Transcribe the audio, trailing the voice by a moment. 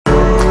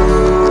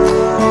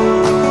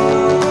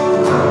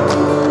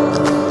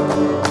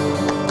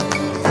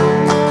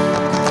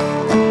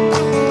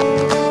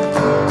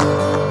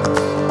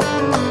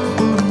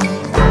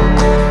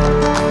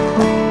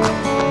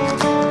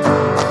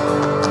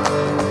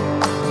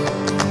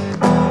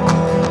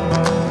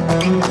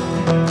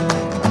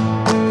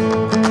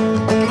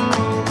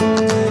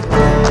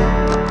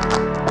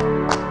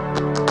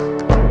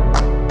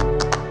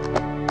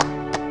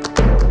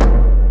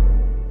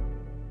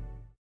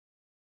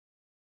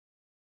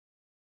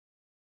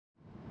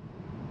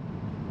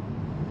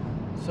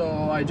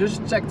So I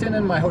just checked in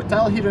my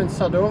hotel here in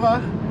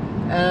Sadova,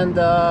 and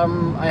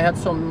I had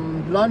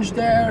some lunch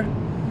there,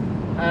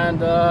 and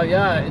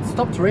yeah, it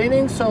stopped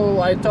raining,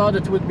 so I thought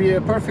it would be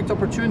a perfect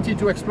opportunity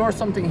to explore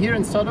something here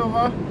in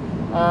Sadova.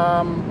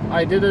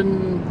 I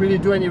didn't really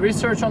do any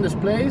research on this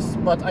place,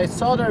 but I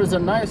saw there is a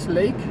nice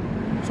lake,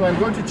 so I'm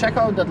going to check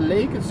out that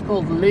lake. It's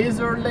called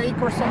Laser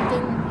Lake or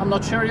something, I'm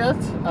not sure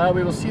yet.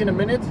 We will see in a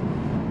minute.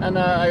 And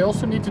I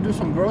also need to do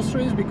some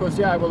groceries because,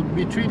 yeah, I will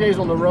be 3 days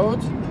on the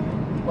road,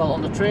 well,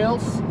 on the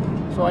trails,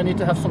 so I need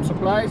to have some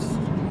supplies.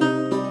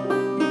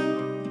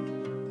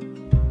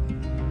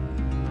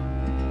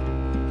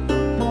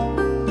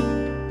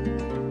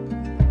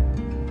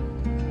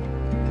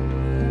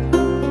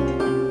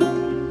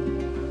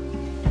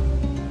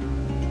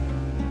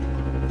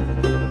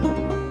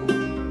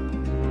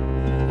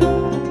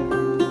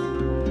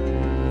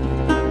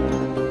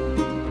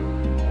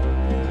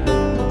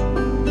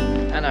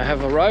 I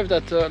have arrived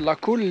at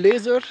Lacul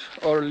Laser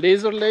or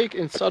Laser Lake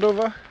in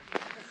Sadova,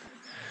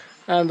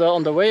 and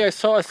on the way I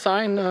saw a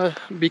sign,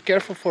 be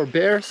careful for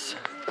bears,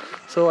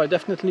 so I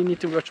definitely need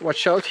to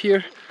watch out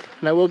here,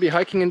 and I will be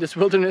hiking in this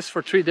wilderness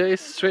for 3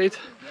 days straight,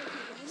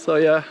 so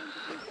yeah,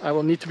 I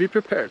will need to be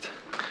prepared.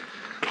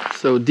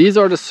 So these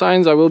are the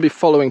signs I will be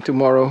following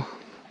tomorrow,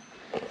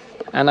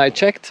 and I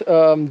checked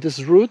this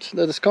route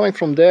that is coming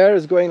from there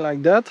is going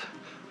like that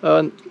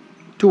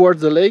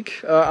towards the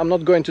lake. I'm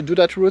not going to do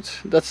that route.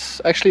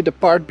 That's actually the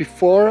part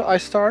before I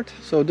start.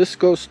 So this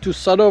goes to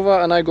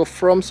Sadova and I go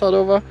from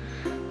Sadova.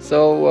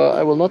 So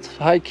I will not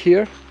hike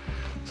here.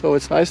 So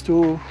it's nice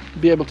to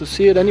be able to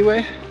see it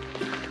anyway.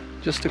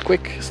 Just a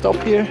quick stop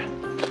here.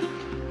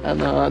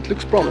 And it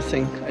looks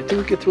promising. I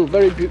think it will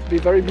be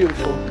very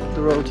beautiful,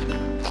 the road.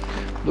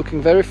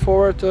 Looking very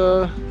forward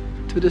to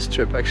this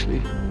trip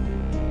actually.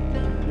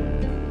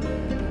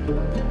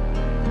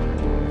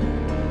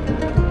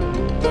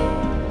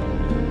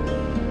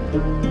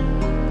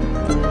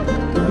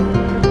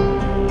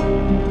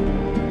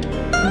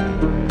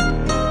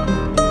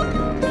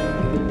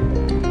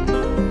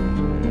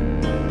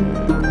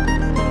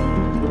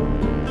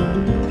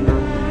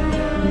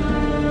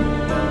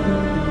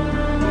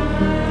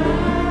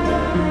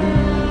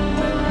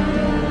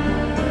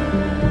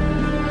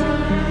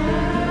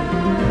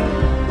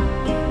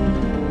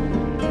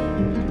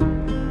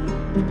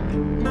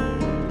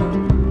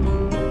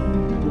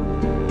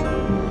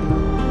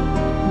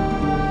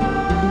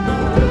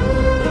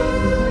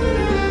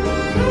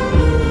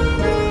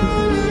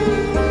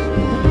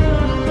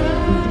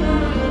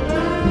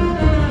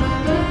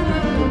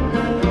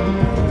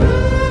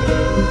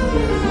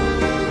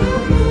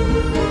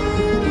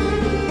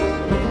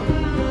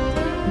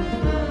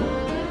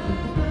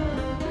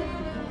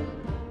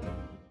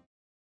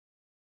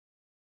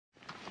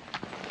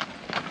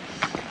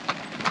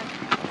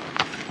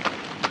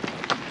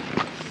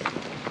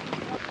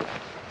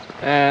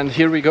 And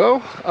here we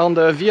go on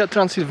the Via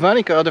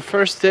Transilvanica, the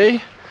first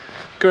day.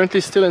 Currently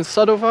still in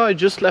Sadova. I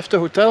just left the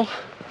hotel,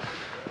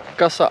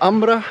 Casa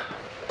Ambra.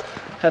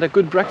 Had a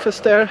good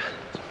breakfast there.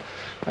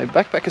 My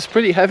backpack is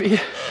pretty heavy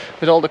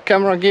with all the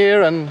camera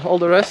gear and all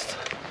the rest,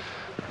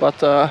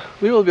 but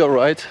we will be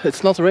alright.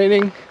 It's not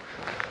raining,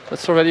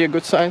 that's already a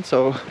good sign,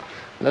 so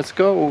let's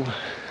go.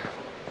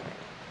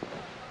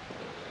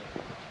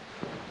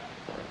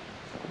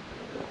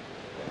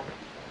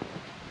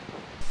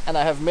 And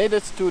I have made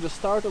it to the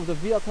start of the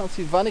Via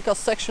Transilvanica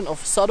section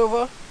of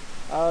Sadova.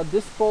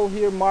 This pole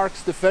here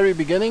marks the very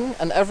beginning,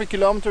 and every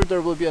kilometer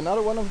there will be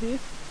another one of these.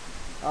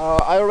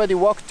 I already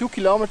walked 2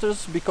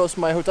 kilometers because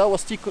my hotel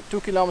was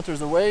 2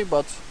 kilometers away,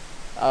 but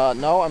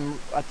now I'm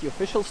at the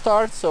official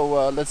start,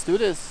 so let's do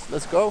this,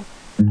 let's go.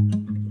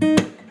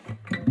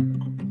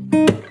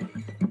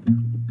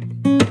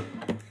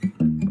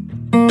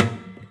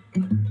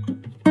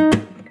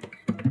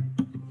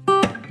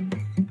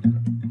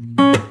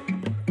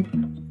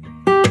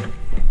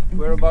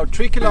 We're about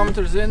 3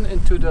 kilometers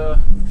into the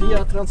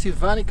Via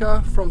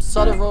Transilvanica from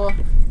Sadova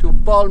to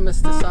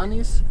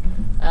Palmestesanis,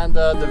 and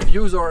the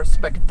views are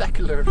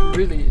spectacular,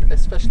 really,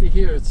 especially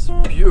here. It's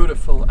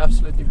beautiful,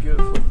 absolutely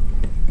beautiful.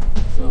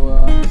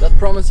 So that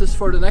promises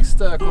for the next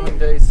coming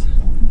days.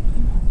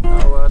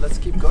 Now let's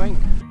keep going.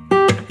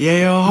 Yeah,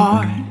 your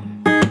heart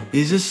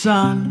is a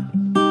sun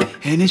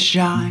and it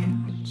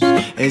shines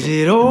as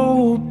it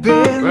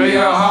opens. Where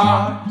your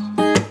heart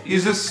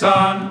is a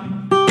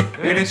sun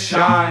and it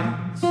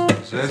shines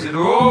as it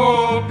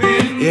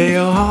opens. Yeah,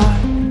 your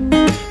heart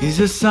is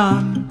a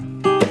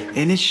sun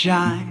and it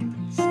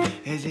shines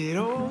as it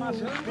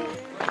opens.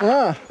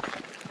 Ah.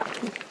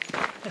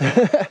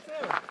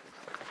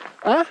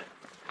 Huh?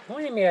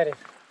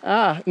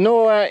 Ah,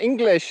 no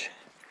English.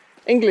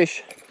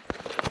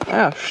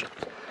 Ah,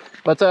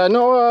 but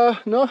no,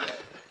 no.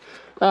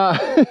 Ah,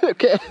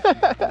 okay.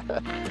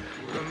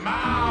 The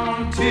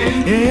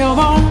mountain. Yeah, your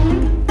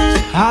bones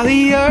are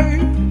the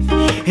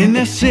earth and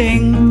they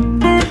sing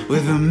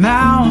with the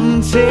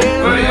mountains.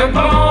 Where your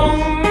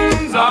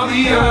bones are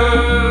the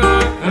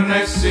earth and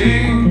they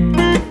sing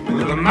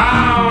with the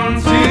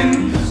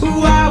mountains.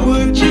 Why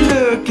would you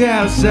look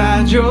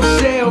outside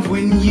yourself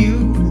when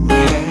you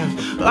have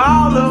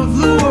all of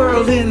the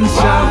world Why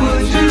inside.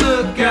 would you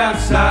look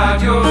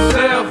outside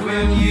yourself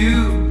when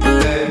you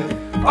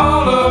have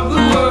all of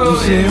the world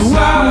Say, why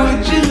inside?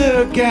 would you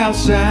look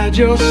outside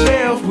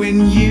yourself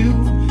when you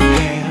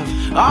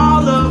have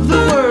all of the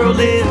world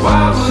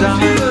Why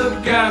would you inside?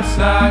 look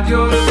outside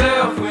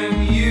yourself when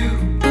you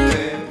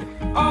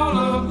have all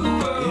of the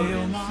world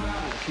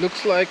inside?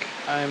 Looks like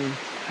I'm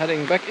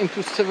heading back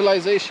into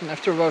civilization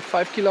after about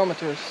 5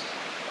 kilometers.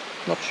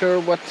 Not sure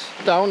what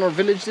town or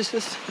village this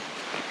is.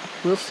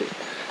 We'll see.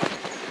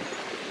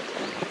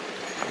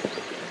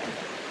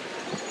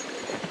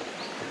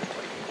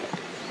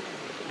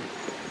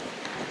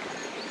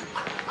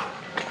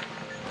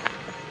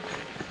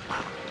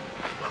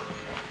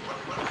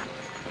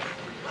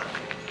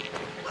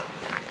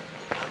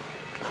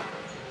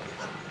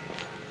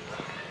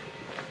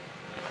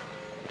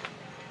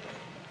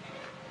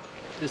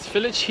 This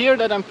village here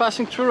that I'm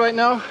passing through right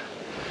now,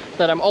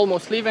 that I'm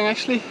almost leaving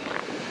actually,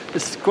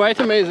 is quite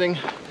amazing.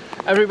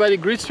 Everybody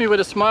greets me with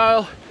a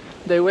smile,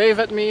 they wave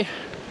at me.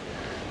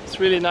 It's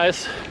really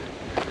nice.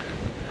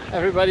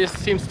 Everybody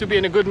seems to be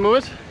in a good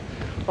mood,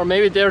 or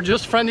maybe they're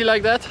just friendly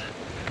like that.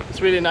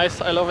 It's really nice,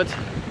 I love it.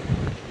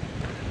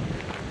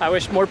 I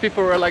wish more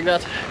people were like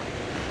that.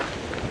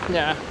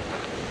 Yeah.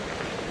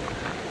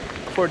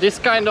 For this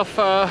kind of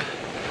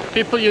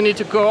people you need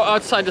to go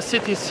outside the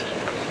cities,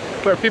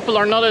 where people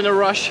are not in a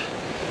rush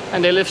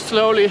and they live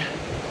slowly.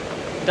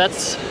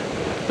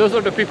 Those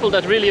are the people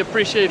that really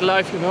appreciate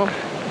life, you know.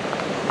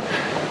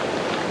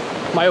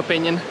 My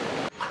opinion.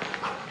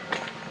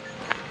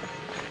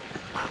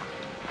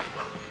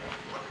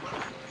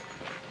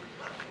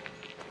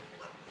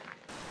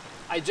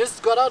 I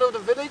just got out of the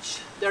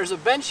village. There's a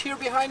bench here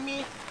behind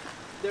me.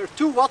 There are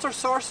 2 water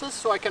sources,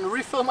 so I can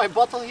refill my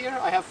bottle here.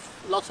 I have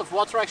lots of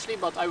water actually,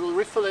 but I will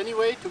refill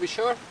anyway to be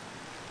sure.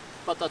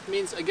 But that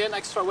means again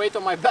extra weight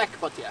on my back,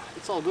 but yeah,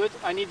 it's all good.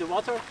 I need the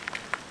water.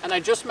 And I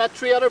just met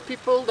 3 other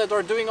people that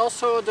are doing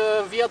also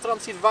the Via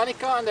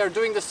Transilvanica, and they're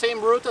doing the same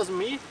route as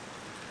me.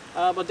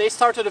 But they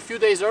started a few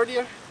days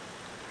earlier.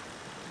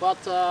 But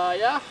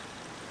yeah,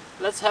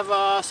 let's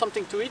have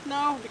something to eat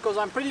now, because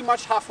I'm pretty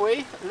much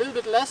halfway, a little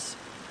bit less.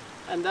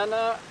 And then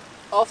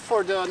off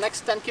for the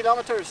next 10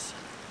 kilometers.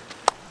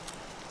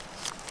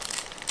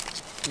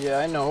 Yeah,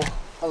 I know,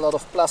 a lot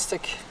of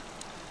plastic.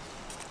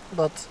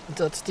 But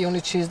that's the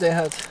only cheese they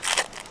had,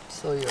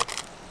 so yeah.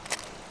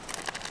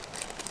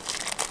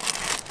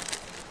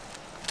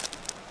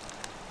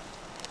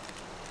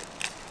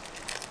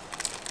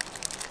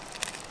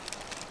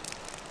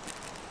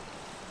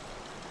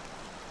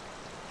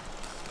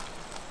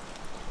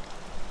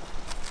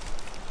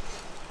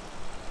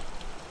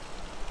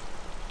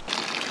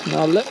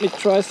 Now let me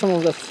try some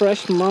of the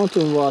fresh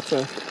mountain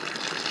water.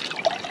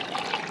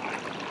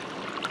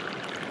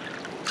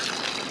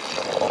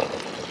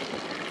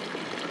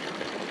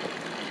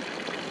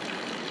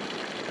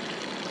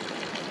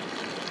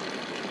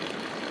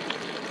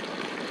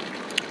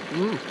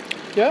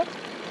 Yeah,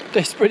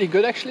 tastes pretty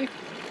good actually.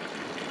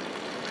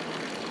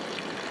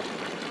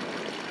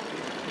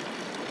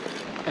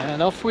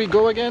 And off we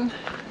go again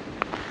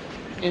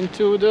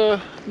into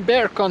the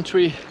bear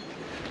country.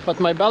 But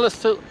my bell is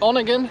still on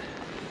again.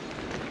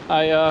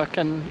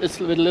 It's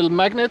with a little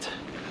magnet,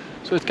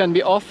 so it can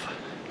be off.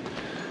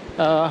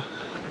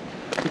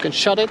 You can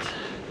shut it,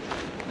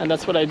 and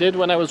that's what I did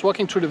when I was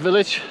walking through the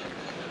village,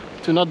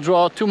 to not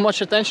draw too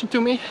much attention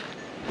to me.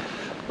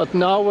 But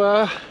now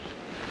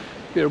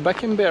we're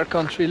back in bear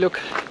country, look.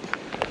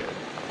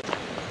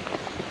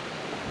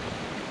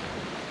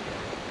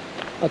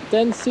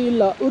 Attenzi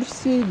la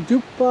ursi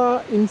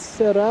după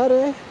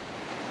inserare.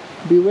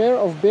 Beware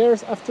of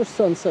bears after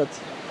sunset.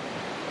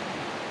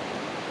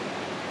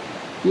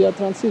 Via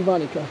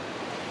Transilvanica.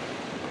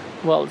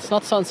 Well, it's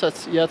not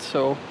sunset yet,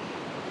 so...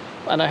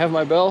 And I have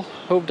my bell,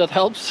 hope that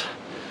helps.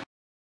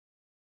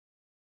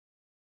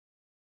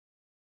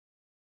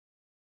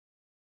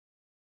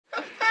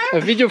 A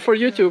video for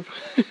YouTube.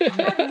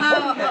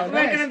 Oh,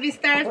 we're gonna be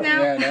stars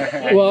now?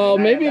 Yeah, Well,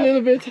 maybe a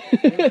little bit.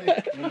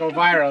 we'll go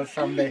viral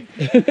someday.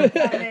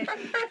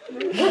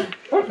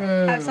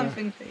 Have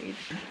something to eat.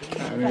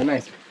 Very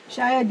nice.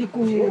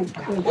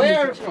 Where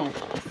are you from?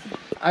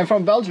 I'm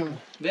from Belgium.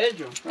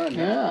 Belgium. Oh, nice.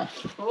 Yeah.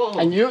 Oh.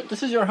 And you,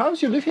 this is your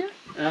house? You live here?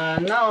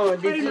 No,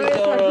 this is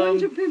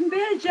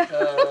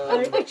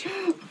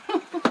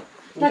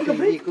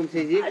cum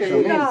se zice?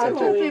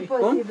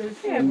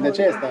 De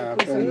ce asta?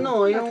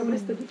 Nu, e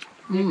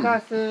o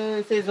casă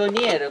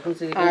sezonieră, cum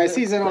se zice? Ah,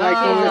 seasonal,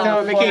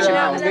 like vacation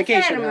house.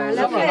 Vacation house.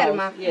 La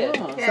ferma. Yeah.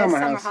 Summer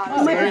house.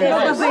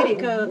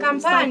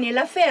 Campanie,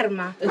 la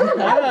ferma.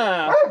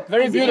 Ah,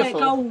 very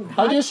beautiful.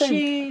 How do you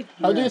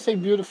say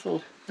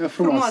beautiful?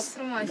 Frumos.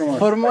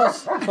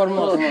 Formos.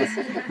 Formos.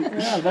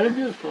 Yeah, very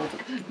beautiful.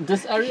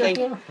 This area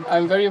here,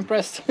 I'm very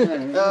impressed.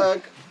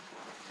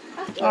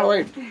 Oh,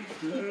 wait.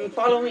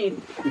 Follow me.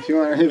 If you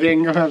want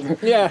anything,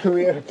 Yeah.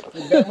 we're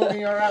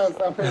moving around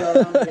somewhere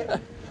around there.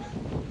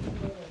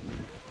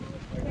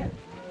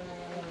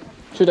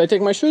 Should I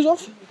take my shoes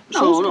off?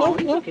 No,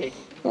 it's okay.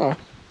 Oh.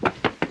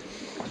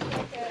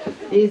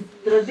 It's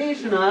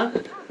traditional.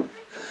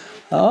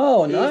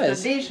 Oh, It's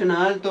nice.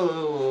 traditional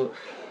to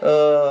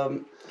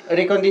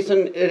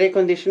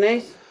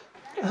reconditionate.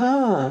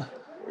 Ah,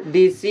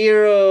 This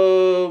year,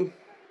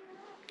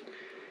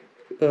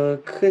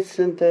 cât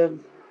sunt?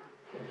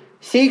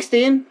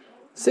 16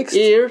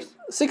 years.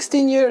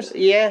 16 years.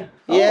 Yeah,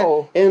 yeah.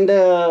 Oh. And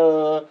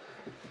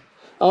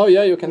Oh,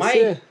 yeah, you can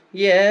see.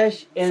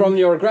 yes. And From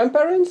your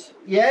grandparents?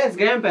 yes,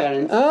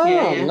 grandparents. Oh,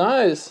 yeah, yeah.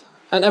 nice.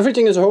 And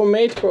everything is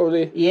homemade,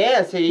 probably.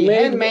 Yes,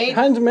 handmade.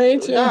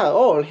 Handmade, yeah. Yeah,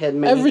 all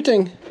handmade.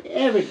 Everything.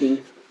 Everything.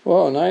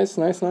 Wow, nice,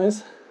 nice,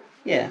 nice.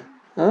 Yeah.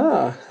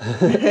 Ah.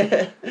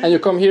 And you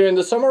come here in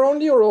the summer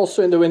only or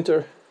also in the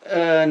winter?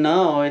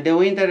 No, in the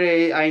winter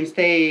I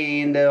stay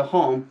in the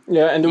home.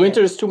 Yeah, and the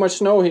winter is too much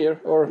snow here,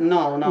 or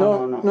No, no,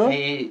 no, no. No?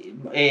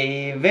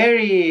 A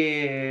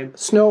very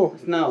snow.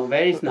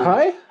 very snow.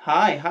 High?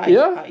 High.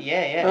 Yeah? High,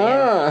 yeah.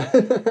 Ah.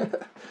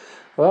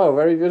 Wow,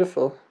 very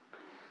beautiful.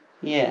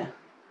 Yeah.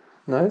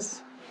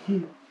 Nice.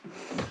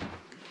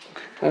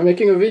 I'm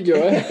making a video,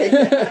 eh?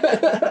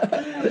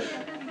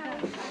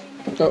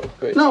 Oh,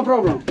 wait. No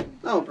problem.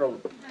 No problem.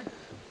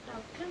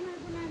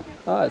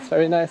 Ah, it's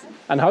very nice.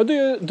 And how do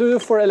you do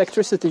for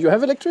electricity? You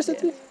have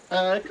electricity?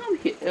 Come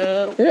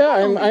here.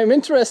 Yeah, I'm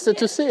interested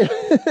to see.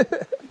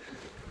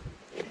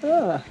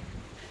 Ah.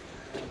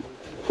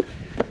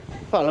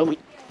 Follow me.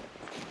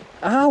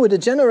 Ah, with a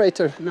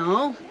generator.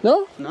 No,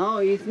 No? no,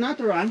 it's not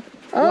run.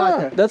 Ah,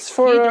 Water. that's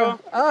for Hydro.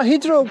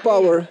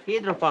 hydropower.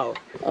 Hydropower.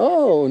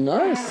 Oh,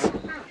 nice.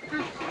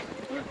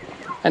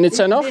 And it's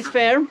enough? This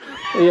farm.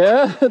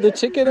 Yeah, the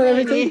chicken and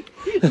everything.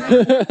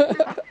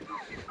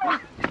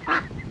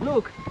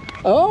 Look.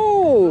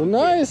 Oh,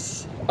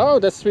 nice. Oh,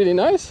 that's really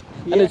nice.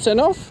 And Yeah. it's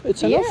enough?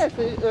 It's enough? Yes,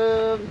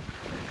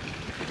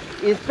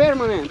 it's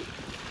permanent.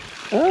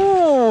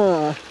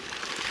 Ah.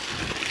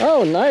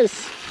 Oh,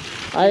 nice.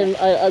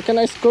 I can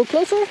I go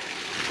closer?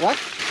 What?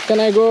 Can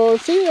I go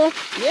see?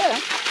 Yeah.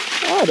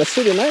 Oh, that's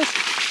really nice.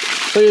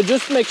 So you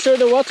just make sure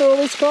the water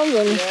always comes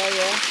and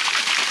Yeah.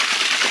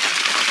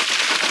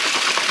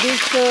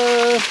 This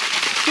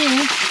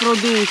thing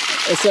produce.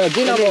 it's a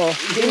dynamo.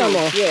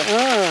 Dynamo, yeah.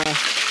 Ah.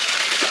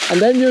 And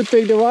then you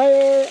take the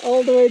wire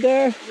all the way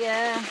there.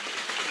 Yeah.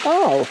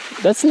 Oh,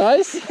 that's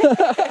nice.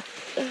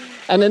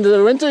 And in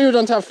the winter you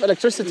don't have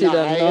electricity No,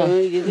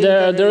 then?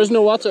 there There is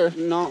no water.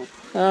 No.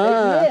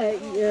 Ah.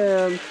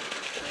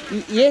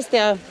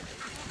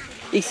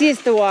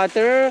 Există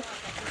water,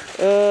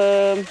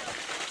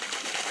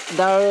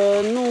 dar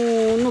nu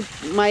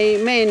mai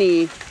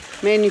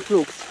many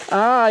flux.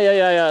 Ah,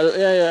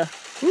 yeah.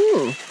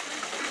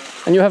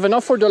 And you have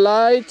enough for the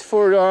light,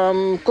 for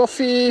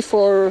coffee,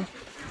 for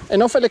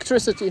enough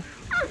electricity.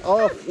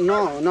 Oh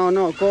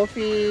no,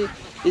 coffee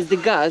is the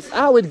gas.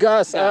 Ah, with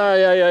gas. Ah,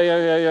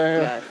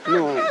 yeah.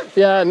 No.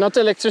 Yeah, not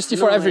electricity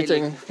for No,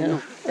 everything. No.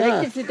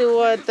 Electricity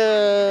what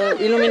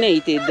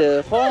illuminated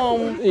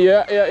home.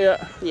 Yeah.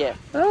 Yeah.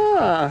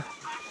 Ah.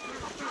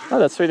 Oh,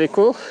 that's really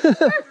cool.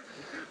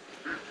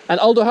 And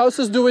all the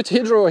houses do it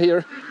hydro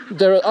here.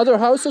 There are other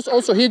houses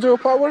also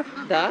hydropower.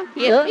 Da?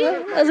 Yeah,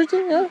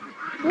 everything. Yeah.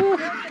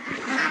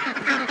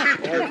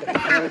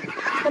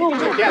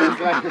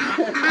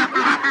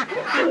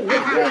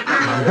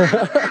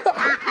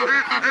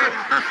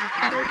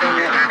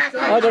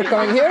 Oh, they're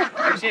coming here?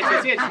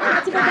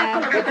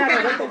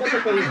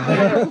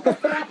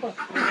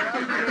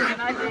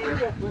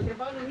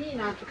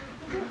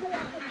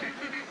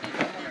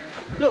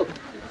 Look.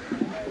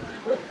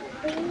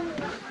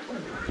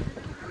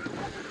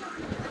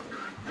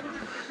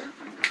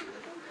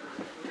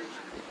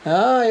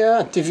 Ah,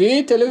 yeah.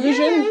 TV,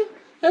 television,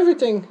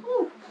 everything.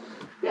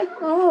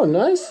 Oh,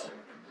 nice.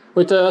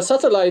 With a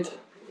satellite.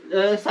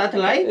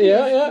 Satellite?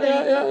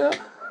 Yeah.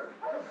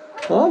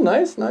 Oh,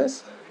 nice.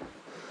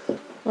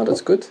 Oh,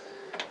 that's good.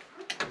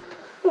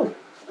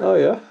 Oh,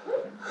 yeah.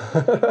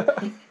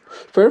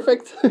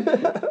 Perfect.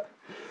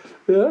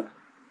 Yeah.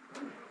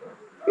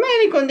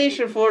 Many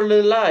conditions for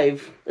the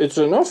life. It's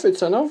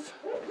enough.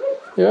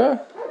 Yeah.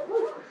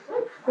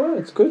 Oh,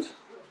 it's good.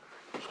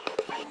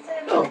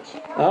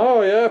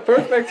 Oh, yeah,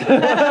 perfect.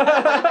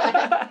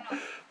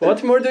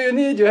 What more do you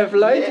need? You have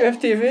light, you have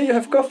TV, you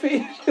have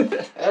coffee.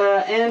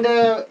 And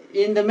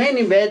in the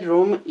main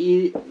bedroom,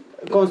 he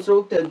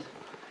constructed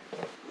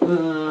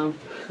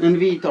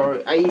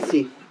inverter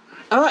AC.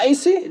 Ah,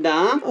 AC?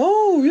 Da?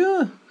 Oh,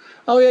 yeah.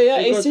 Oh, yeah,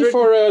 AC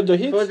for the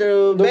heat. For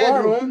the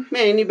bedroom, warm.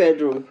 many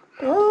bedroom.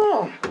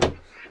 Oh,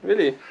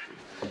 really?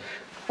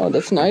 Oh,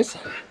 that's nice.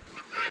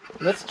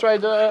 Let's try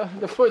the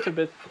food a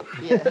bit.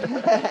 Yeah.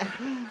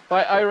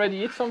 I already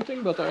eat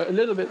something, but a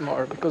little bit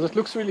more because it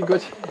looks really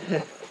good.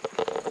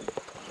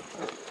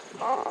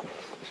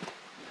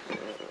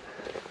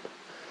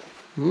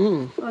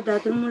 O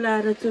dat drumul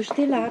la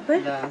rățuștii la apă?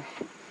 Da.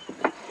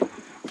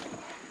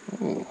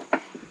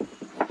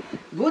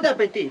 Good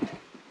appetit.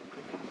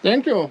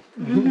 Thank you.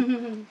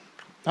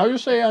 How you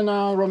say in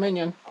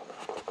Romanian?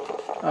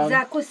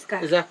 Zacusca.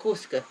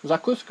 Zacuscă.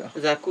 Zakuska.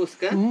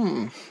 Zacuscă.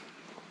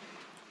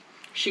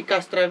 Și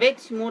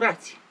castraveți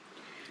murați.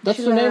 That's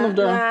the name of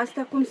the... La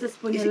asta cum se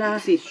spune? La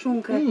Si.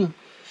 șuncă.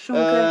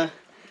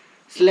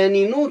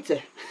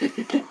 slăninuțe.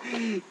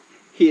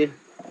 Here.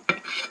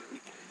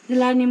 De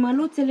la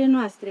animăluțele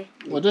noastre.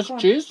 What is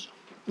cheese?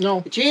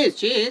 No.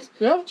 Cheese.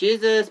 Yeah?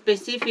 Cheese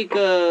specific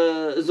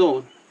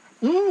zone.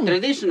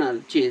 Traditional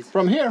cheese.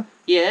 From here?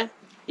 Yeah.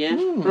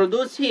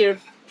 Produced here.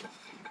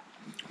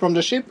 From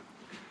the sheep?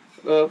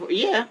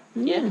 Yeah.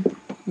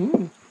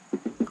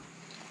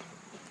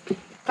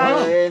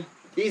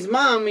 His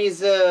mom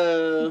is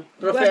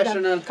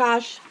professional.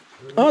 Caș.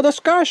 Oh, that's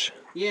cash.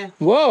 Yeah.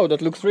 Wow,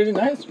 that looks really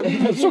nice.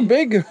 That's so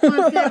big.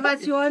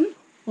 Conservațion.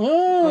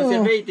 Oh.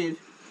 Conservated.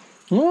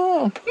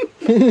 Oh.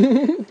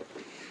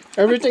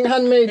 Everything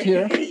handmade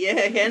here.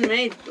 Yeah,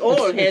 handmade.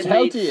 All It's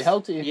handmade.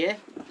 healthy. Yeah.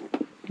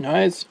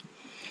 Nice.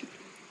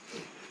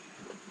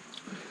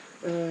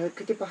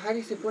 Câte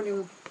pahare se pune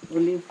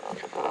un limb?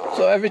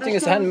 So everything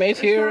is handmade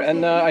here,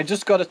 and I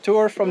just got a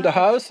tour from the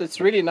house. It's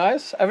really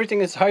nice.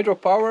 Everything is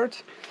hydro-powered,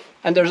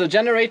 and there's a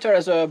generator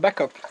as a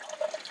backup.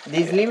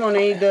 This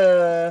lemonade,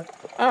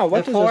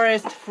 What the is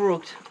forest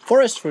fruit. it?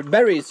 Forest fruit,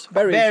 berries.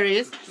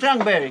 Berries,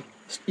 strong berry.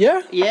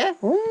 Yeah? Yeah.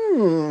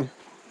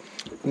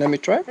 Let me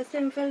try. Asta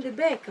e un fel de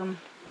Beckham.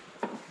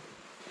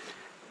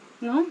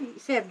 Nu?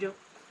 Sergiu.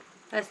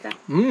 Asta.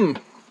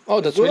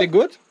 Oh, that's really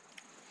good.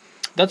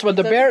 That's what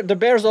the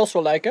bears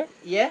also like, eh?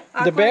 Yeah.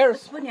 The bears.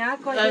 Spunea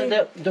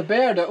acolo. The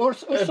bear, the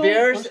urs.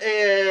 Bears.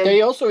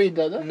 They also eat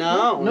that, eh?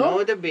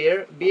 No, the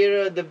beer.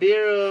 The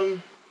beer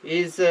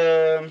is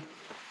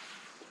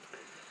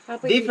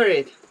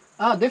different.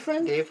 Ah,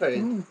 different?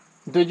 Different.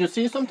 Did you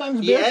see sometimes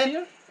bears Yeah.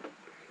 here?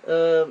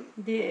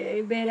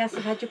 De berea se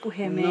face cu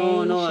hemei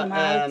No. și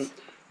malți.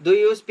 Do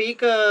you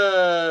speak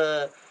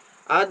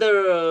other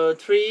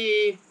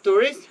three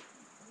tourists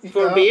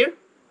for beer?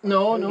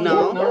 No.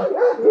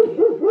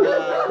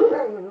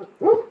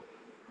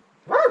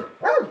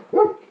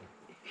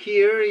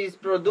 Here is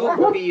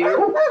produced beer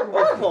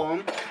of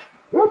home.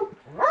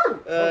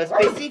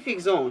 Specific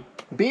zone.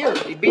 Beer.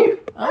 Beer.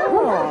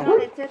 Oh. O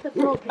rețetă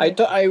proprie.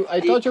 I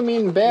thought you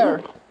mean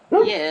bear.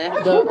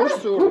 Yeah. The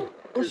ursul.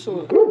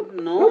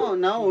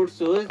 No,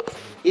 Ursus.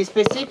 It's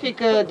specific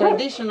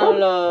traditional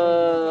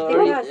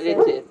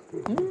recipe.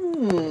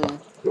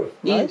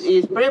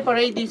 Is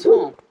prepared this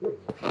home.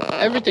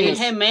 Everything In is.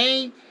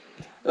 handmade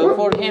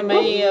for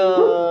handmade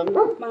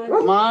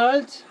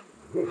malt.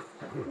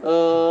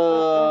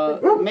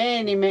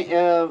 Many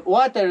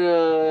water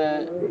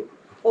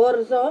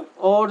Orzo.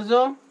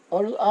 orzo.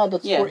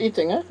 That's Yeah. for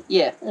eating, eh?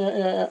 Yeah.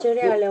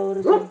 Cereale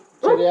orzo.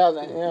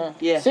 Cereale,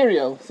 Yeah.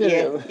 Cereal.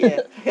 Yeah.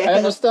 I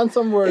understand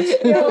some words.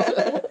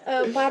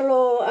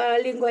 Parlo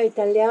lingua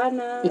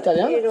italiana.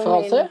 Italiano? e romena.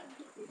 Francais?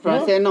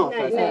 Francais no. No.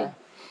 Francais.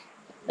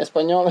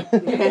 Espagnol?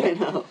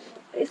 No.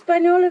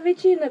 Spaniolă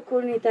vecină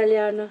cu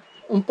italiană.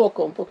 Un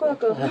poco. Poco.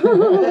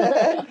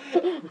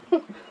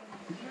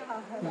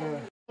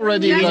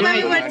 Already. We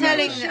were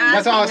telling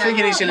That's what I was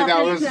thinking initially, that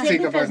I was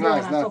thinking of as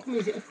nice. No.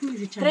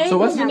 So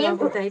what's the name?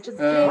 Avut aici. Cum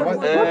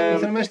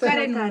se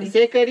numește?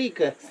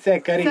 Secărică.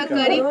 Secărică. We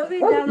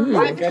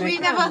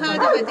never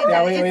heard of it.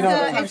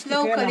 It's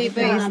locally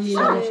based.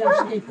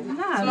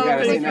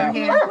 Locally from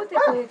here.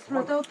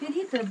 Explodau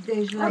pirită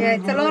deja. Yeah,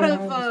 it's a lot of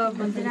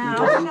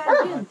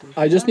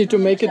I just need to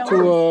make it to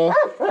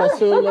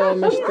Pasul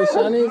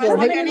Mestișanis or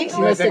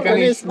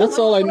Mexicanis. That's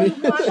all I need.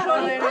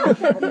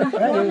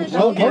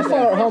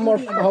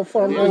 How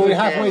far? We're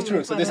halfway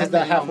through, so this is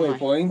the halfway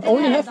point.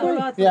 Only halfway?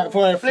 Yeah,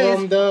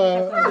 from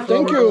the...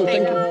 Thank you.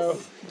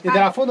 E de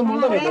la fondul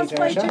Moldovei,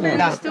 așa?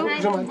 Da.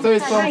 So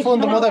it's from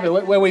fondul Moldovei,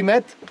 where we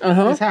met.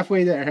 It's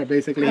halfway there,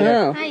 basically.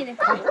 Yeah.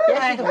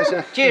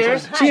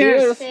 Cheers.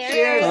 Cheers.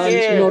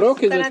 Noroc,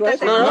 is it right?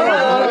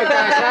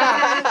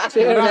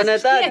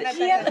 Sănătate.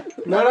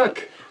 Noroc!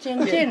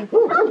 Cin.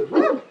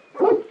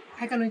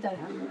 Hai că nu uitare.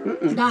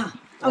 Da.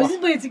 Auziți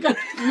băieții că...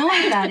 Nu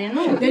tare,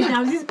 nu. Deci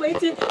ne-au zis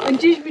băieții, în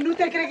 5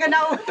 minute cred că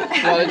n-au...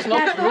 Well, it's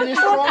not really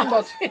strong,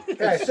 but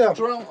Yeah, so,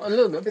 strong a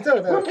little bit. it's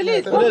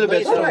a little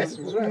bit strong. It's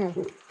nice.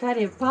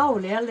 Tare, Paul,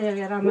 el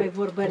era mai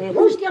vorbăret.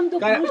 Nu știam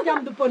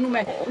după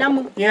nume.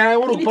 Era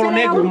unul porul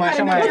negru,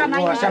 așa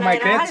mai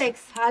cred.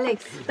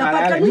 Alex. Dar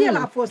parcă nu el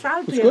a fost,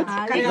 altul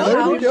era. Care Alex, era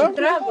Paul și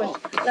Dragoș.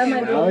 Dar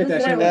mai Uite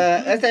așa.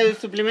 Asta e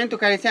suplimentul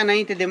care se ia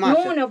înainte de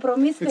masă. Nu, ne-au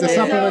promis că... It's a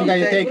supplement that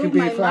you take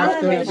before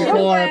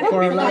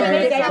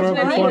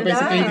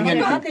basically eating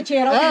anything. Deci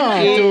erau...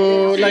 To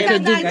like a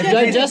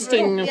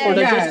digesting for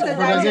digesting.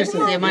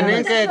 Se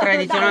mănâncă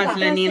tradițional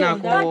slănina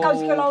cu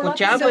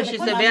ceapă și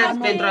se bea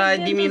pentru a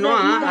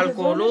diminua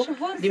alcoolul,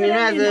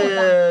 diminuează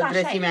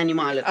grăsimea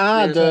animală.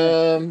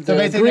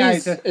 The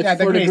grease. It's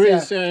for the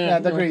grease.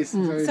 Yeah, the grease.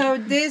 So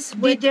this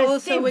with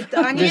also with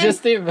onions,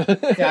 Digestive.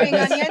 green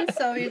onions,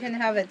 so you can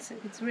have it.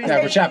 It's really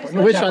Yeah, with ceapă.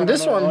 Which one?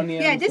 This one?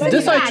 Yeah, this This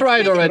is I fat.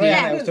 tried already.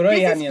 Yeah, Usturoii,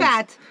 this is onions.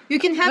 fat. You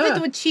can have it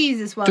with cheese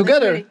as well.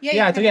 Together? It's really, Yeah,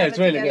 you can together, have it's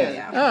it really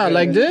together, good. yeah.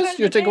 Like this?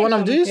 You take one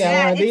of these? Yeah, one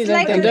of it's these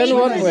like And then a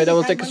what? cheese. Wait, I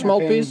will take a small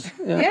piece.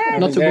 Yeah,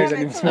 Not too There's big.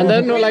 an And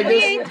then like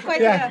this. It's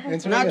quite Yeah,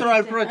 it's really good.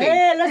 Natural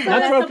protein.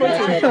 Natural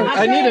protein.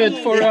 I need it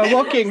for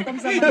walking.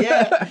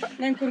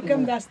 Ne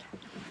încurcăm de asta.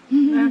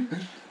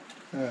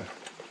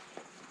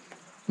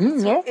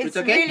 No? It's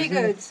okay? really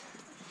good.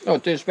 Oh,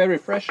 it tastes very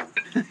fresh.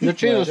 The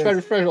cheese is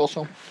very fresh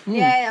also.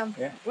 Yeah.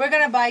 We're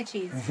gonna buy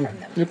cheese from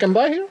them. You can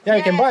buy here? Yeah,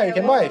 you can buy. You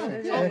can buy.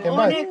 Yeah, you can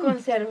buy.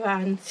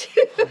 Conservanți.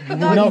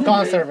 No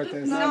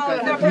conservatives.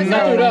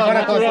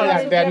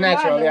 They're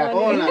natural. Yeah.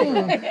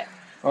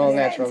 All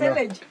natural.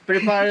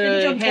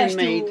 Prepare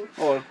handmade.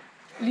 All.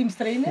 Limbi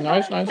străine?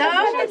 Nice, nice. Da,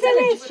 am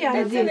înțeles ce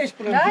am zis. Înțelegi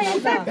Da,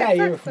 exact. Yeah,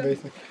 you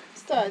basically.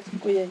 Stați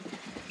cu ei.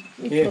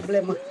 Yeah.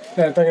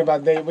 They're talking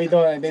about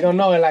they don't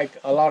know like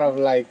a lot of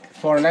like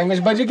foreign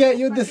language, but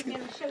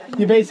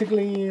you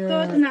basically.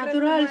 Tot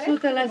natural,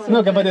 100%.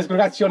 Nu, că vă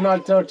descurcați și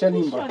orice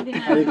limbă.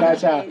 Adică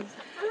așa,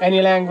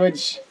 any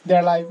language,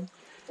 they're like,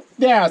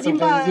 there are some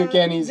things you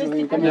can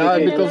easily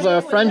communicate. Yeah,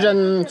 because French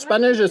and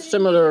Spanish is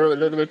similar a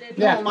little bit.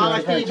 Yeah. Mama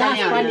știe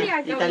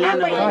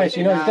italiană. Oh,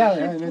 she knows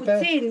Italian.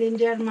 Puțin din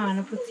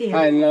germană, puțin.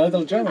 And a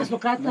little German.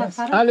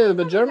 A little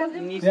bit German?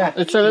 Yeah.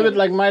 It's a little bit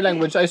like my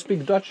language. I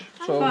speak Dutch.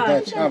 So.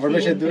 Dutch. Ah,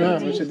 vorbește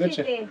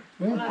Duce.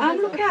 Am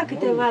lucrat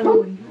câteva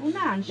luni, un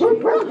an și...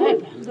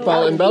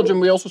 Well, in Belgium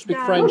we also speak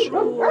French. Oh,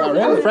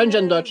 really? French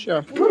and Dutch,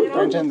 yeah.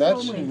 French and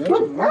Dutch. Oh,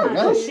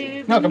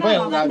 nice. No,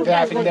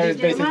 I think there is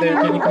basically the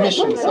European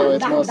Commission, so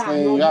it's mostly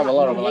you have a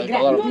lot of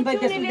different.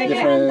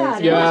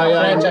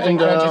 Yeah, French. I think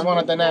French is one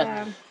of the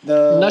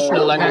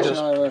national languages.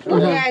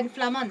 Yeah, and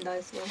Flamanda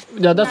as well.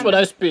 Yeah, that's what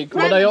I speak.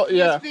 But Really?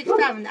 yeah. You speak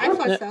Flamand. I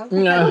thought so.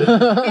 Yeah.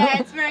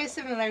 Yeah, it's very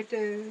similar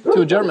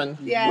to German.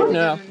 Yeah.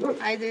 Yeah. German.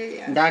 I do.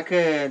 Yeah.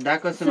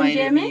 Dacă o să mai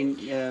revin...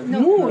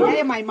 Nu, ea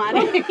e mai mare.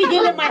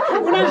 El e mai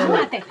un an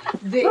jumate.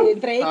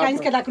 Între ei, că am zis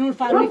că dacă nu-i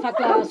fac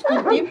la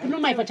scurt timp, nu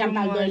mai făceam pe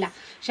al doilea.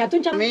 Și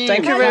atunci am...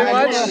 Thank you very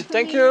much.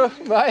 Thank you.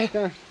 Bye.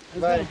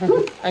 Bye.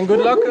 And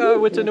good luck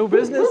with the new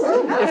business.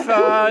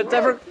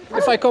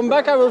 If I come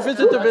back, I will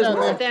visit the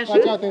business.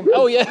 Watch out.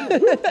 Oh yeah,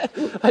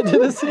 I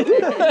didn't see.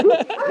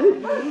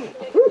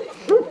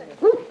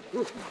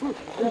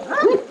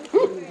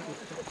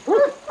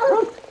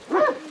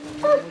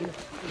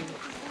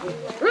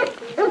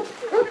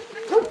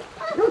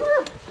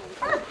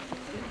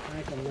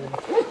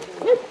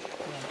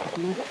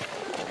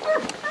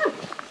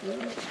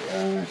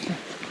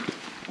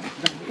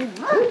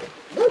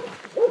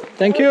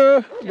 Thank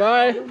you.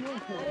 Bye.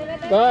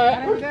 Bye.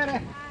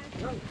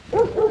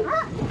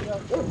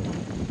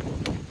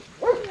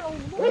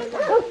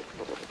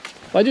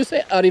 What do you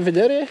say?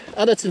 Arrivedere?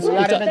 Ah, that's in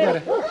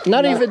Arrivedere.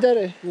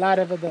 Arrivedere. La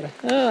rivedere.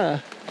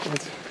 Ah,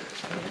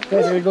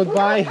 Basically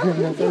goodbye.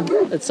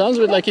 it sounds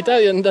a bit like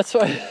Italian, that's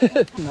why.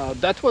 No,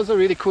 that was a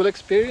really cool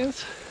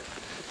experience.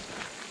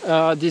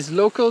 These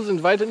locals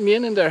invited me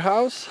in their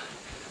house,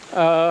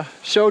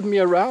 showed me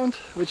around,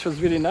 which was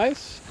really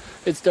nice.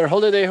 It's their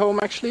holiday home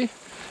actually.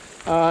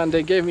 And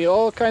they gave me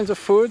all kinds of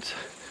food,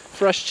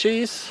 fresh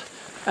cheese,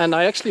 and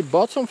I actually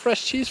bought some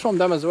fresh cheese from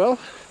them as well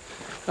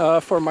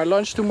for my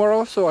lunch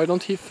tomorrow, so I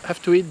don't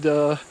have to eat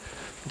the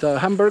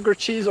hamburger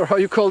cheese, or how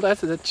you call that,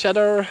 the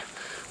cheddar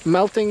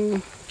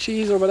melting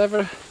cheese or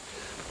whatever.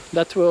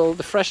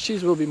 The fresh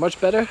cheese will be much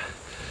better.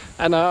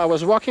 And I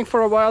was walking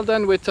for a while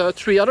then with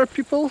 3 other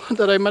people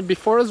that I met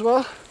before as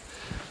well,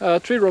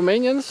 3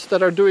 Romanians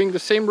that are doing the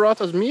same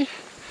route as me,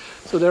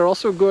 so they're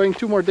also going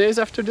 2 more days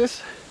after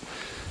this.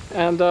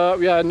 And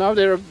yeah, now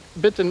they're a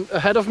bit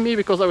ahead of me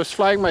because I was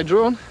flying my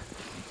drone,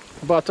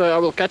 but I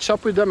will catch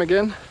up with them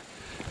again,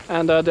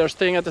 and they're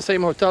staying at the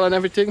same hotel and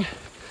everything,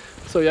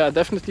 so yeah,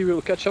 definitely we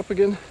will catch up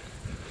again.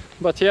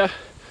 But yeah,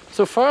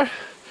 so far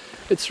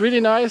it's really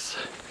nice.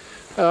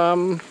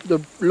 The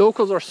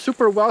locals are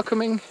super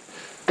welcoming,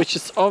 which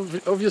is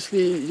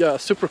obviously yeah,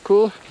 super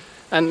cool.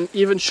 And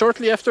even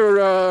shortly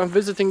after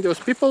visiting those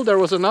people, there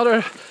was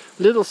another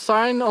little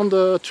sign on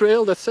the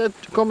trail that said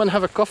to come and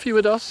have a coffee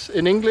with us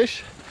in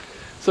English.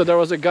 So there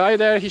was a guy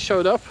there, he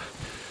showed up,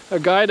 a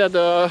guy that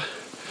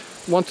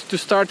wanted to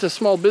start a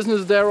small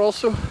business there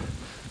also.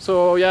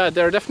 So yeah,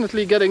 they're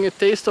definitely getting a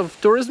taste of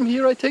tourism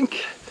here, I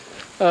think.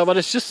 But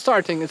it's just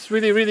starting. It's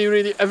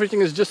really,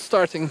 everything is just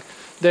starting.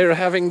 They're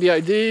having the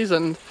ideas,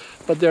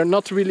 but they're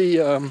not really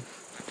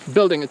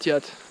building it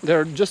yet.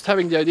 They're just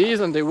having the ideas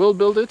and they will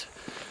build it.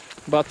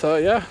 But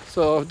yeah,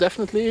 so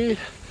definitely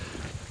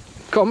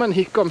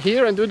come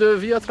here and do the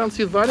Via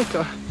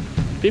Transilvanica.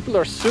 People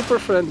are super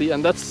friendly,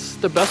 and that's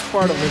the best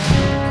part of it.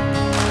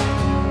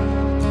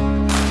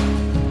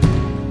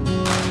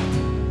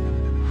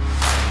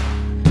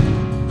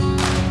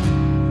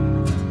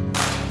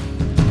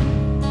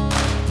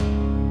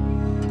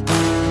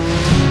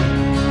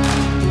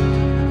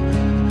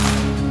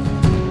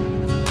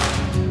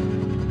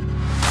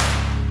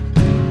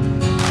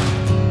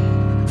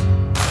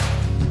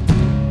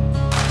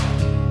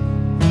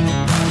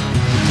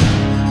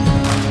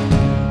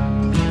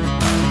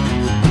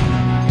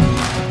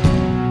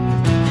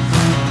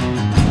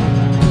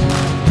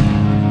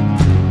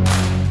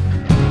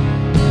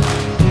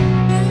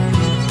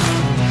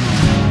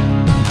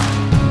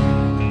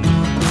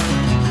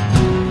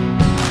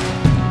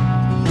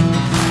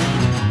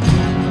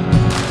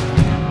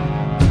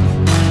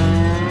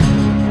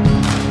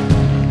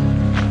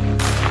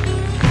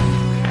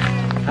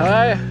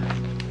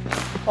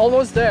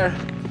 Almost there.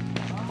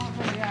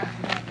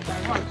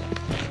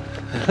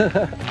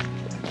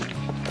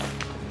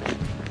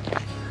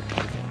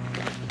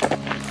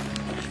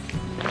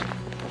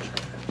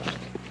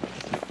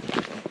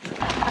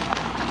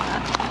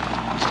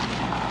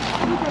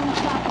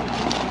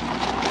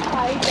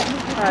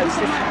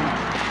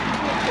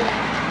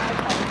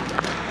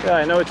 Yeah,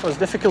 I know it was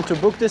difficult to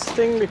book this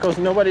thing because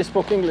nobody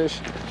spoke English,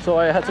 so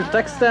I had to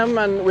text them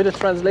and with a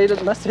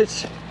translated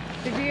message.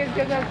 Did you use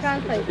Google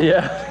Translate?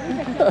 Yeah.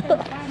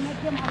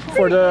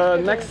 For the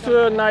next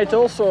night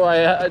also,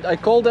 I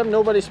called them,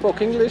 nobody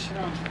spoke English,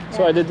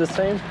 so I did the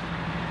same.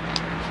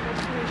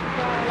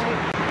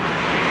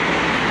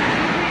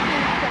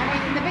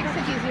 In the big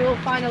cities you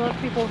will find a lot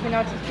of people who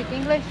know to speak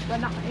English,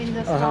 but not in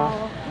the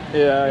small...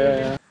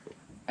 Yeah.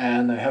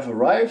 And I have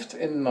arrived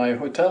in my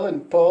hotel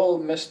in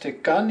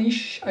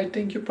Mestecaniș, I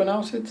think you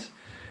pronounce it.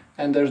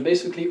 And there's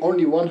basically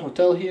only one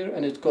hotel here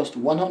and it costs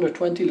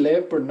 120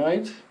 lei per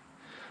night.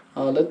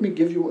 Let me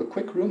give you a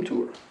quick room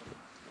tour.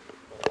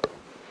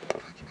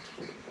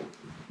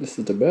 This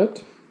is the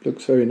bed,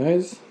 looks very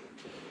nice.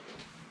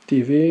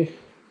 TV,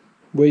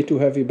 way too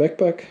heavy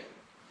backpack.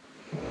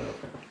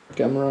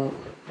 Camera.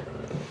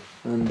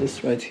 And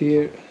this right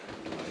here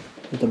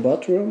is the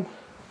bathroom.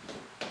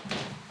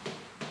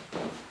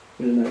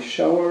 With a nice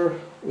shower,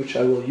 which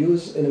I will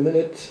use in a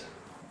minute.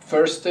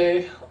 First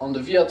day on the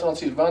Via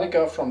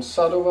Transilvanica from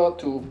Sadova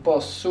to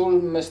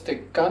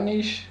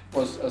Mestecaniș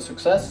was a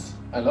success.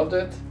 I loved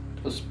it.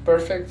 It was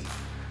perfect.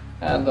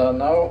 And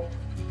now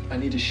I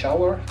need a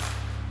shower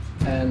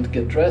and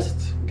get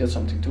dressed, get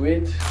something to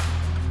eat.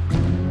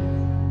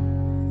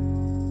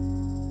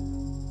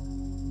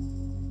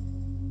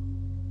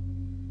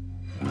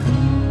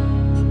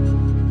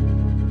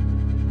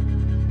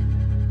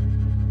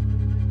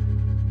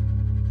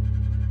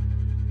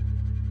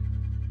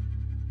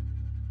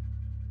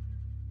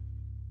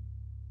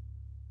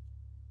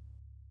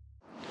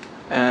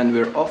 And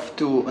we're off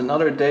to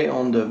another day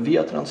on the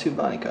Via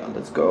Transilvanica.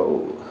 Let's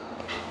go!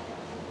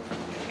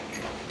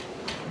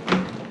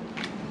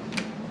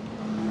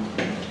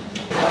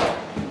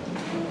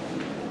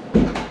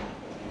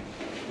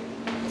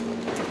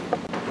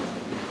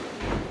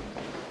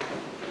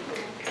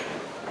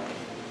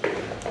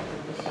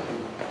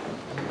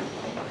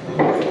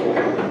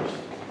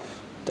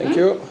 Thank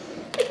you.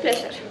 With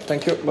pleasure.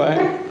 Thank you.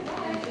 Bye.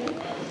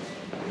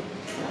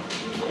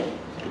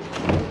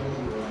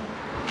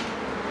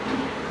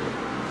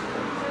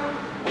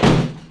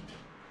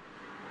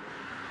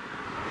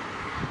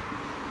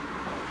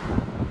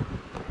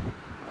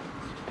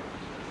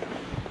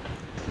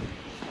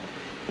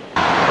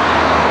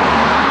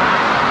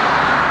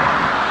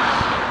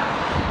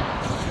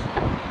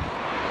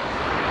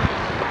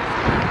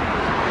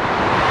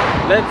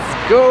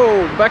 Let's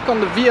go back on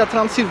the Via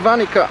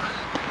Transilvanica.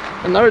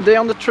 Another day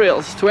on the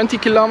trails. 20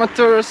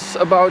 kilometers,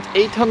 about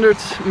 800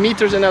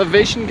 meters in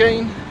elevation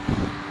gain.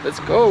 Let's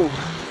go.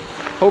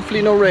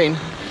 Hopefully no rain.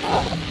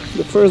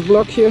 The first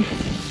block here.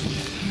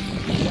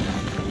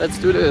 Let's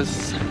do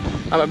this.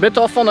 I'm a bit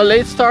off on a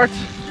late start.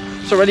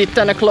 It's already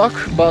 10 o'clock,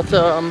 but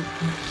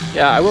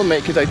yeah, I will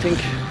make it, I think.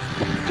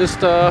 Just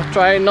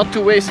try not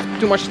to waste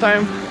too much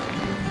time.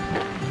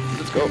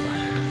 Let's go.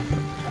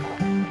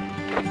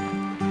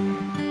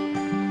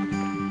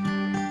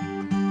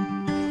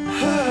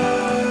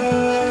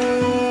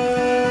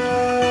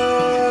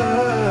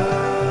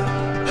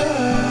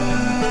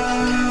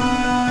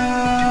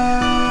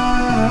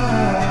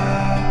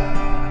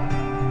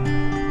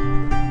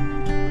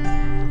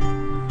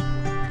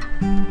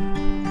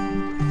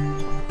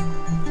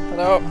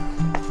 Hello.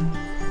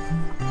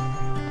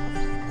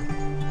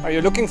 Are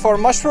you looking for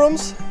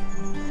mushrooms?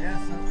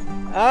 Yes.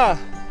 Ah.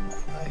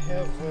 I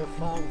have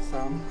found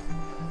some.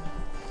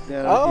 They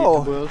are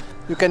eatable.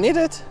 You can eat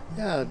it?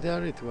 Yeah, they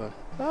are eatable.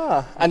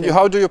 Ah. And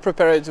how do you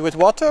prepare it? With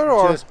water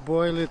or? Just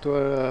boil it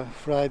or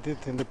fried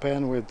it in the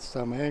pan with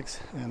some eggs,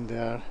 and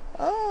they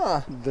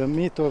are the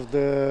meat of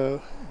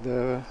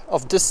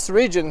of this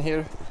region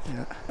here.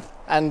 Yeah.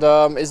 And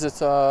is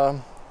it?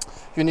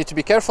 You need to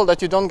be careful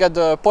that you don't get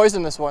the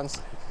poisonous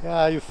ones.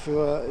 Yeah, if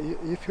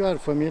you are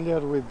familiar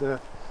with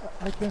the,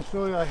 I can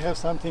show you. I have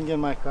something in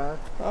my car.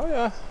 Oh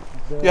yeah.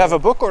 You have a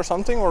book or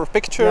something or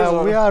pictures? Yeah,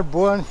 or? we are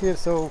born here,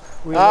 so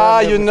we.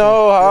 You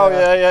know how?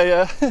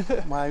 Yeah.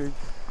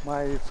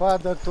 My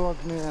father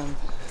taught me, and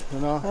you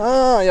know.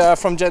 Ah, yeah,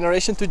 from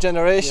generation to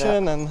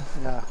generation, and.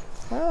 Yeah.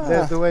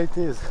 That's the way it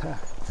is.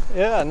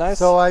 Yeah, nice.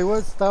 So I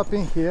was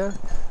stopping here,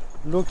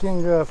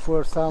 looking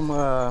for some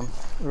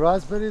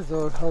raspberries,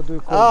 or how do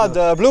you call them?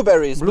 The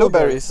blueberries.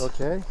 Blueberries.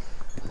 Okay.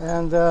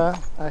 And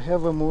I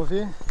have a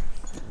movie.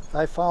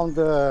 I found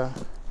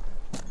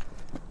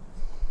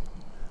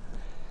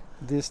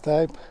this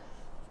type.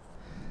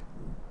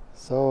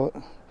 So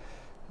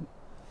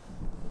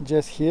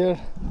just here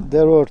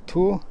there were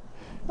two.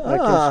 I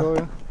can show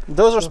you.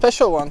 Those are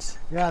special ones.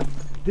 Yeah,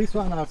 these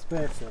ones are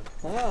special.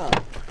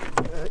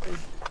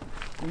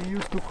 We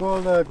used to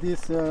call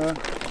this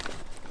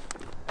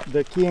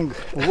the king.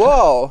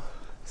 Whoa!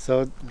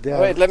 So they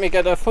wait, let me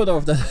get a photo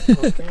of that.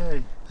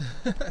 Okay.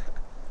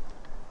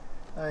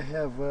 I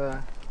have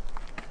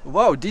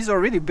Wow, these are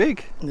really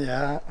big.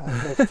 Yeah, I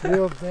have 3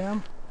 of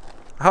them.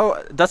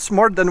 How? That's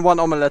more than one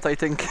omelette, I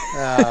think.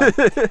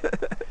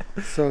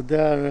 So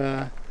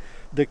they're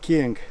the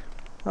king.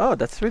 Oh,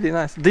 that's really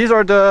nice. These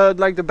are the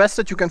the best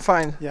that you can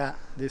find. Yeah,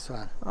 this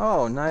one.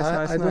 Oh, nice,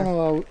 nice. I don't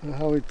know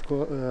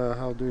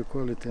how do you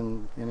call it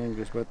in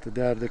English, but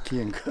they are the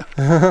king.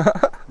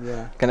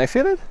 Yeah. Can I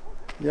feel it?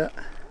 Yeah.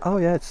 Oh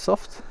yeah, it's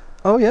soft.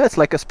 Oh yeah, it's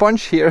like a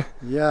sponge here.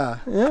 Yeah.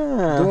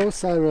 Yeah.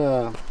 Those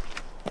are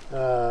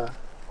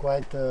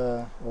quite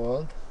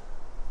old.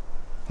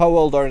 How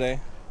old are they?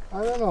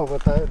 I don't know,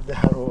 but they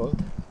are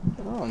old.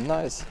 Oh,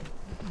 nice.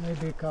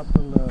 Maybe a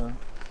couple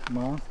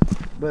months.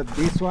 But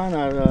these one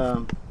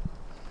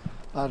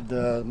are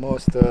the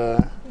most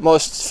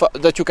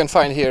that you can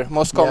find here,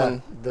 most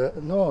common. Yeah,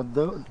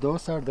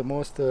 those are the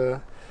most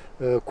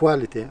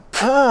quality.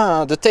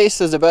 Ah, the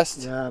taste is the best.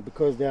 Yeah,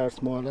 because they are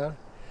smaller,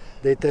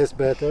 they taste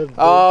better.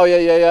 Oh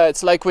yeah.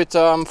 It's like with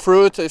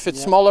fruit. If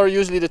it's smaller,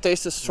 usually the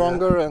taste is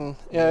stronger. And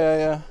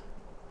yeah.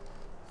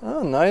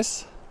 Oh,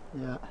 nice.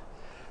 Yeah.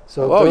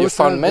 So wow, you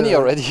found many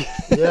already.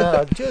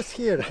 Yeah, just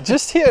here.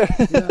 Just here.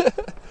 Yeah.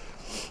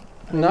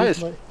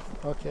 Nice.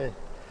 Okay.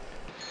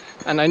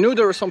 And I knew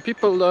there were some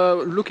people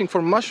looking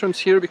for mushrooms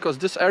here because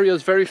this area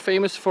is very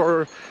famous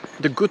for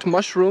the good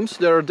mushrooms.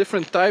 There are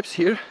different types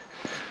here.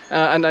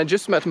 And I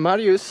just met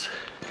Marius,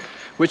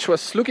 which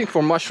was looking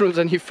for mushrooms,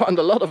 and he found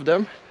a lot of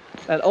them.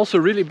 And also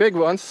really big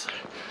ones.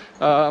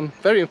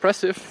 Very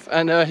impressive.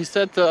 And he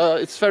said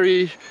it's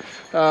very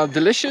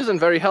delicious and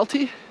very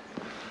healthy.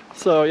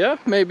 So yeah,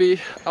 maybe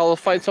I'll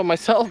find some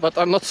myself, but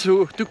I'm not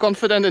too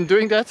confident in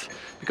doing that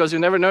because you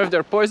never know if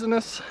they're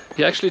poisonous.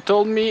 He actually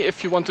told me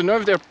if you want to know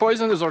if they're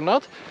poisonous or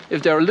not,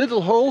 if there are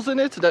little holes in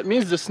it, that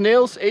means the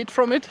snails ate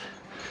from it.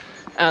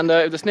 And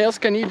if the snails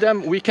can eat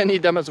them, we can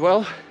eat them as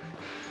well.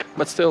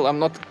 But still, I'm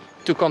not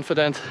too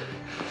confident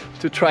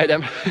to try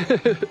them.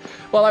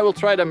 Well, I will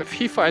try them if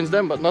he finds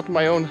them, but not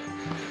my own.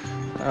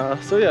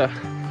 So yeah,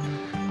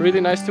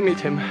 really nice to meet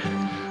him.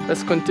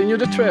 Let's continue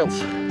the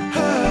trails.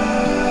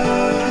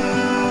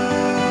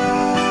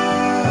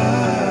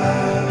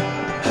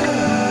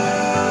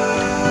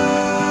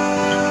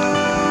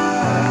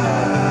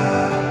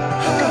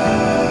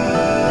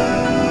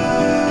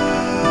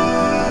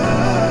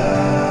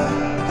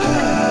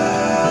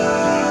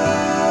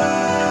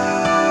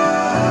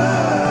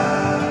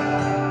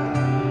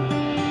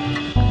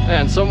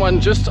 And someone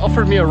just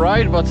offered me a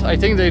ride, but I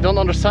think they don't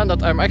understand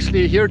that I'm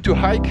actually here to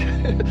hike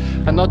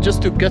and not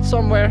just to get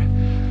somewhere.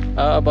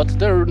 But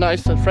they're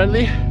nice and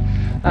friendly.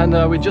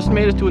 And we just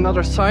made it to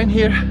another sign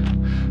here.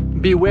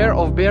 Beware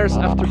of bears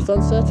after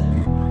sunset.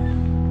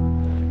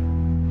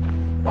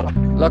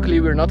 Luckily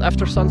we're not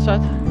after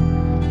sunset.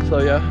 So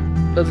yeah,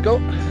 let's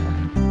go.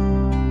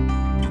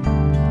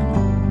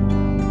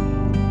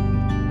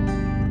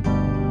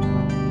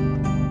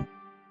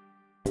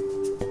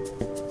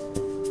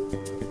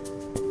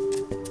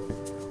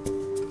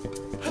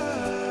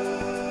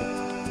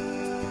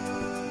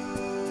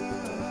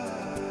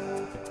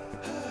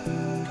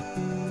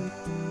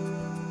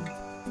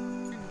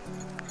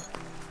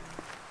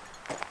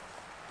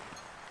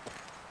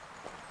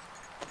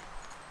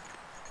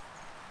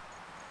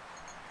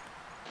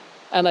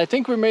 And I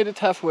think we made it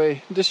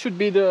halfway. This should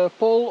be the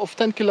pole of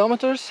 10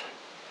 kilometers.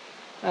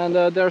 And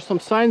there are some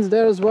signs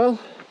there as well.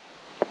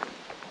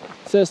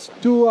 It says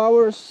 2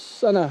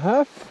 hours and a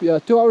half. Yeah,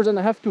 2 hours and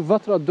a half to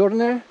Vatra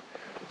Dorne.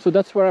 So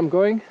that's where I'm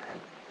going.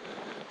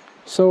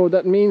 So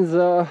that means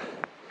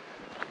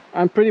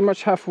I'm pretty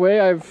much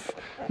halfway. I've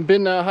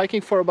been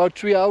hiking for about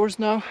 3 hours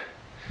now.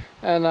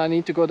 And I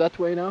need to go that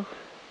way now.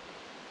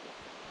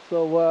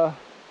 So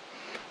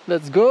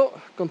let's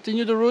go.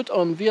 Continue the route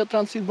on Via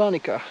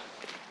Transilvanica.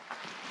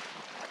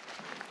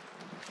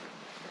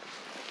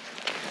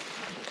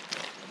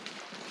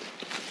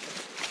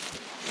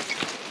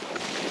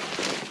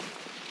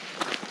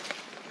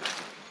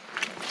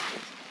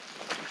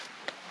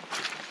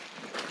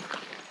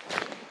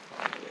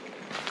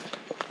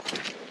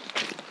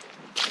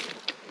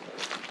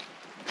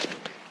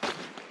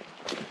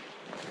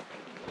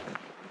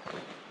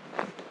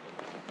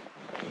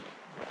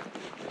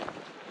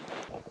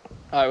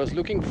 I was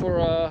looking for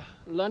a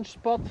lunch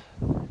spot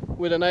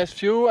with a nice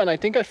view, and I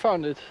think I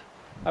found it.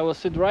 I will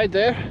sit right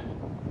there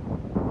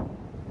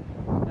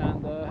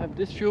and have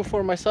this view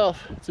for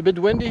myself. It's a bit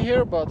windy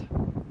here, but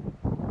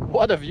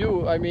what a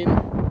view. I mean,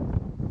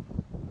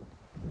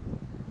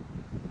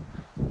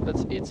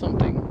 let's eat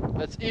something.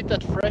 Let's eat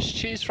that fresh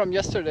cheese from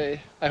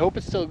yesterday. I hope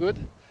it's still good,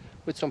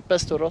 with some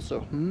pesto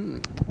rosso.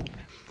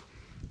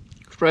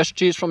 Fresh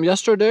cheese from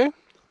yesterday,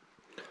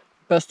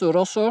 pesto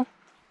rosso,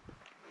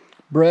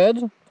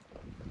 bread,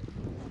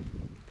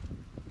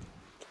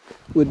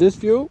 with this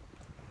view.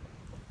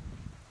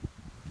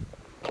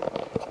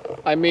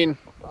 I mean,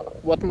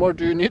 what more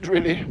do you need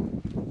really?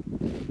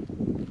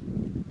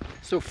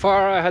 So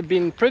far I had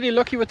been pretty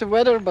lucky with the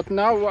weather, but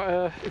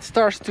now it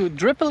starts to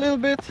drip a little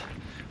bit.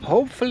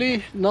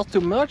 Hopefully not too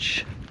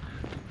much.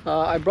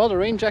 I brought a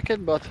rain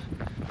jacket, but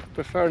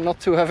prefer not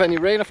to have any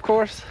rain, of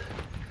course.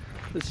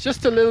 It's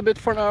just a little bit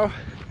for now.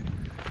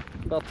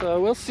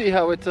 but we'll see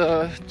how it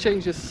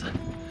changes,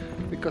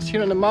 because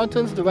here in the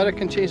mountains the weather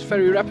can change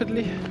very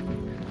rapidly.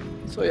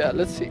 So yeah,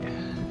 let's see.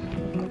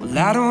 Well,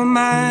 I don't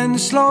mind to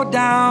slow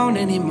down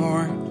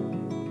anymore.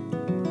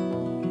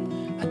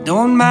 I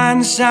don't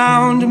mind the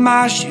sound of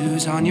my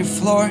shoes on your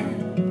floor.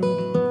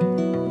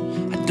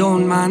 I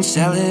don't mind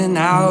selling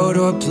out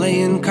or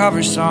playing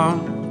cover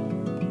song,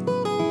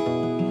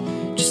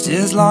 just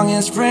as long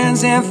as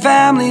friends and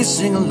family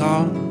sing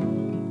along.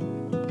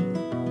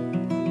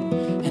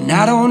 And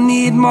I don't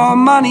need more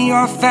money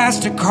or a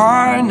faster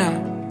car, no.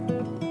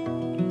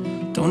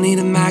 Don't need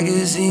a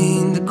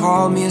magazine to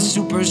call me a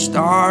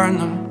superstar,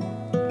 no.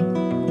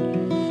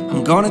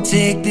 I'm gonna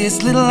take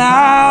this little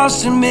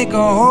house and make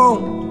a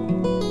home,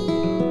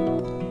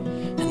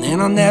 and then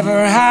I'll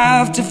never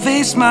have to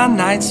face my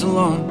nights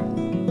alone.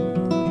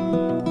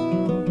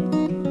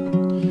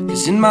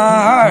 'Cause in my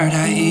heart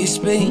I hear you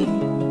speak,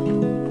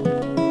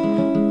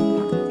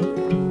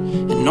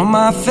 and on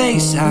my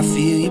face I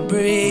feel you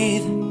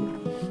breathe.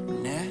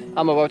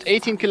 I'm about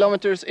 18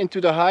 kilometers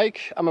into the hike.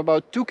 I'm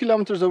about 2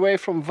 kilometers away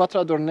from Via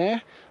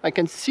Transilvanica. I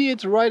can see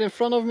it right in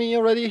front of me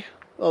already,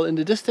 well, in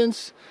the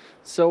distance.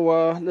 So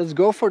let's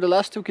go for the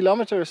last 2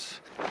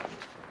 kilometers.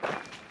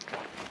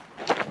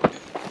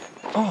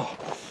 Oh,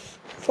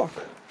 fuck.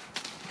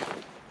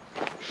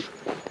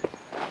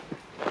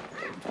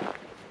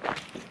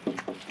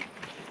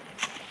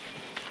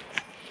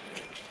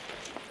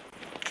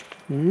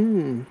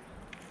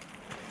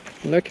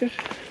 Lekker.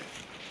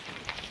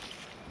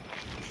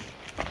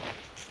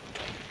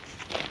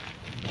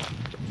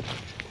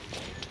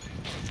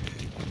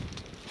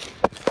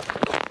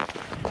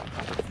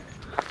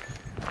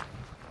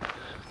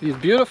 These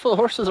beautiful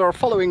horses are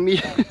following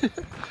me.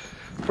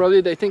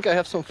 Probably they think I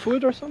have some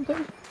food or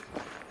something.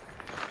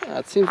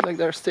 It seems like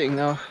they're staying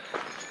now.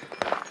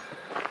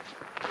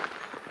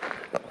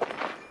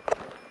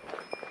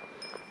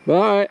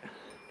 Bye.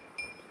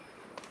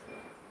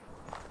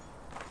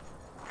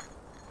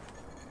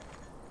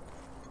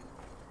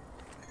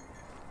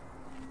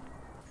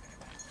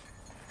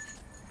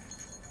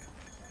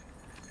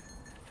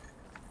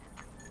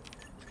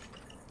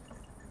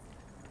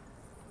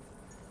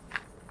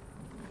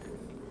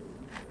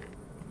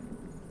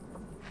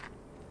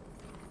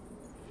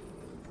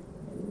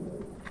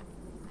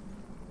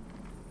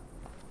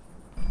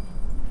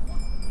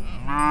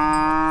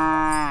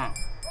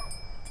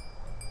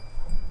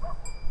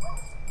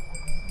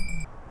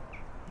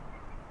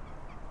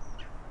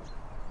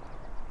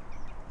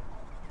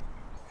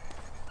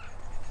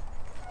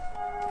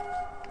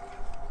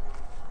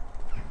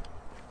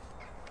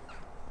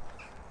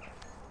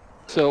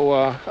 So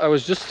I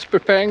was just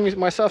preparing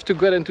myself to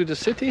get into the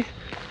city,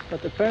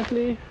 but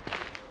apparently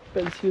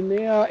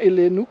Pensiunea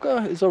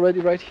Elenuca is already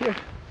right here.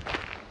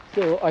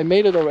 So I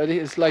made it already.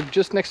 It's like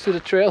just next to the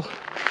trail.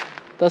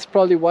 That's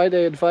probably why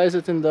they advise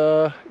it in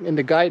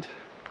the guide.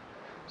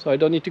 So I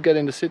don't need to get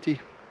in the city.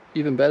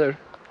 Even better.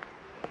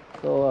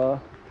 So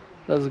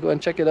let's go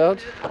and check it out.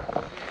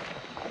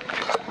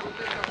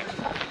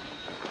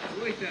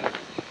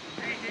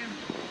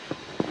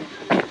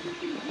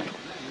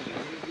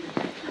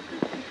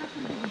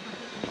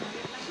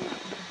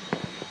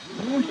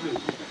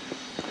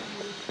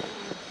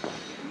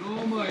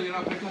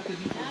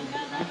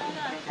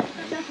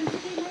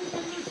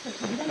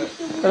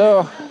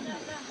 Hello.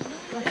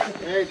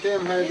 Hey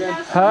Tim, how you doing?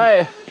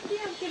 Hi.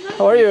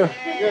 How are you?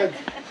 Good.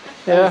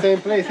 Yeah.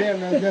 Same place here,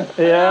 man.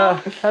 Yeah.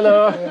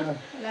 Hello.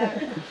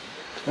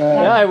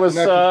 Yeah, I was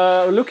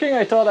looking.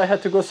 I thought I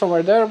had to go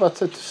somewhere there,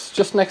 but it's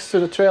just next to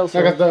the trail. So.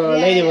 Because the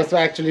lady was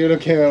actually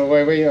looking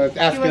where you was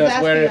asking us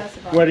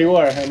where you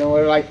were, and we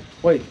were like,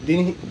 wait,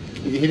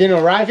 he didn't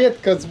arrive yet?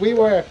 Because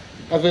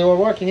as we were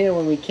working here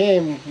when we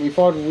came, we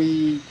thought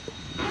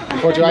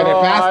you either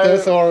passed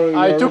us or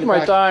I took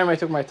my time. I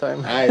took my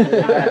time.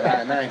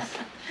 Nice.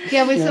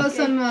 Yeah, we saw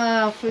some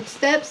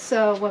footsteps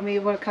when we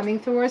were coming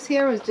towards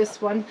here. It was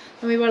just one,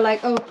 and we were like,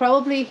 oh,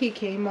 probably he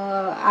came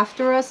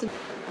after us.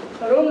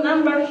 Room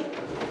number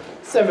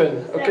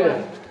 7.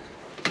 Okay.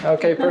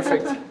 Okay,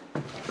 perfect.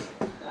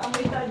 Am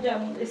uitat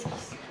geamul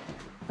deschis.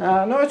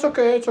 No, it's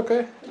okay. It's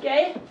okay.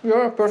 Okay?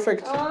 Yeah,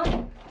 perfect.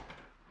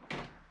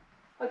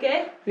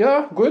 Okay?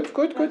 Yeah, good.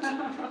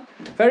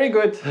 Very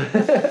good.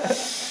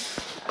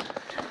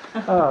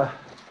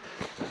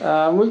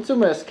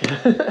 Mulțumesc.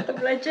 Cu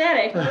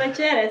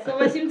plăcere, să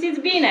vă simțiți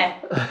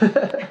bine.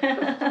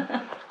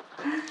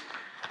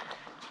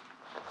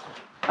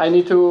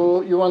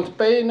 You want to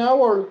pay now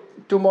or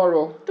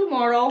tomorrow?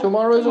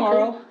 Tomorrow is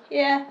okay?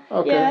 Yeah.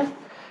 Okay.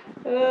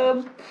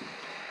 Yeah.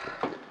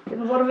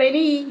 Când vor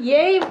veni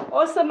ei,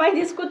 o să mai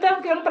discutăm,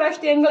 că eu nu prea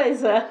știu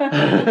engleză.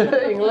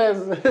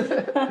 Engleză.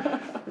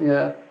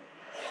 Yeah.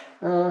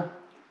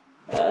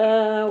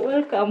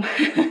 Welcome.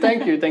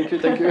 Thank you.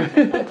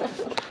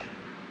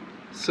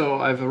 So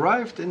I've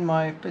arrived in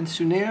my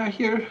pensionnaire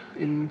here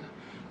in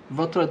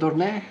Via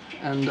Transilvanica,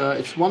 and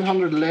it's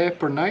 100 lei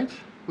per night,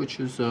 which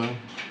is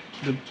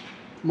the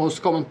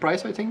most common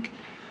price, I think.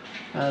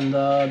 And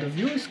the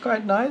view is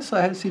quite nice.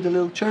 I see the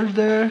little church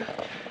there.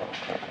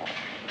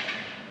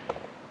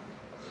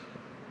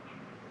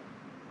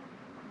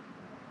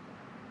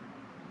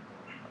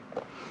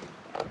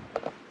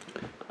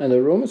 And the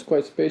room is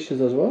quite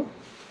spacious as well.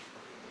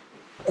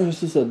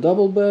 This is a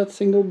double bed,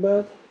 single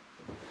bed,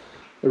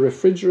 a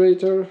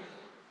refrigerator,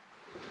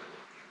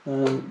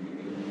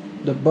 and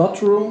the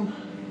bathroom,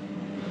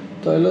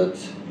 toilet,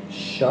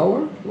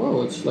 shower.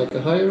 Wow, it's like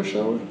a higher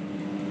shower.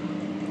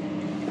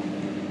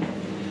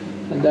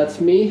 And that's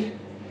me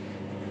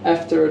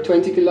after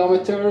 20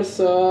 kilometers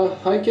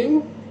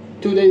hiking,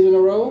 2 days in a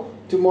row,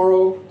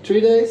 tomorrow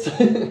 3 days.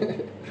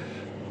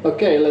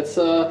 Okay, let's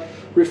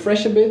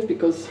refresh a bit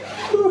because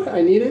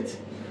I need it,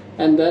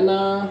 and then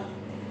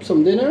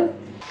some dinner.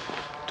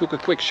 Took a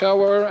quick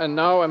shower and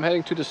now I'm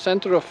heading to the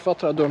center of Via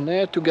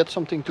Transilvanica to get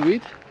something to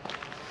eat.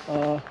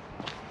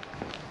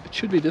 It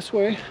should be this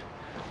way.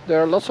 There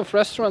are lots of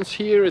restaurants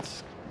here.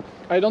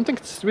 I don't think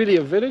it's really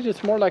a village,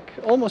 it's more like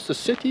almost a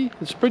city.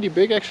 It's pretty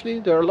big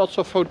actually. There are lots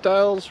of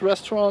hotels,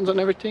 restaurants and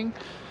everything.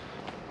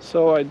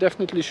 So I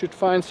definitely should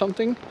find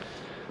something.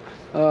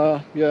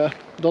 Yeah,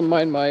 don't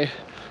mind my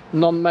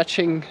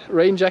non-matching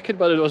rain jacket,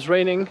 but it was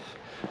raining.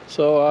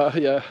 So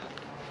yeah,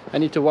 I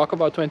need to walk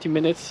about 20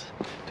 minutes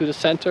to the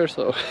center,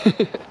 so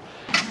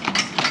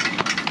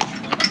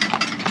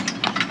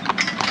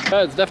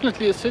yeah, it's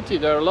definitely a city.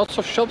 There are lots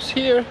of shops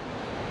here.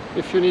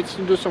 If you need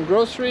to do some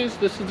groceries,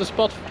 this is the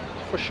spot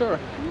for sure.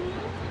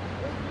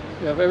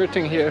 You have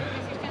everything here,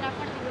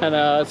 and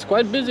it's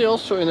quite busy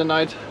also in the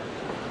night,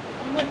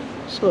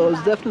 so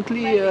it's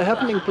definitely a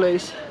happening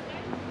place.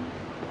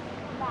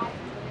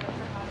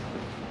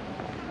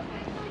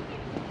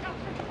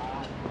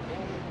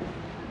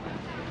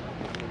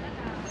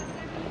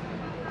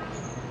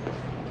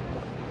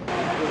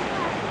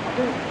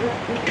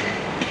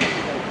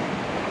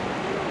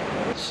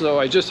 So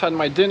I just had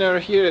my dinner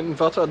here in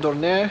Via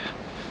Transilvanica.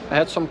 I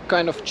had some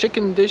kind of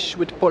chicken dish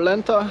with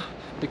polenta,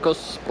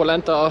 because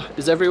polenta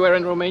is everywhere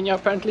in Romania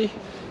apparently,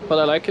 but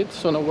I like it,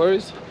 so no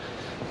worries.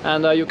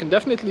 And you can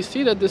definitely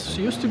see that this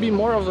used to be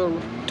more of a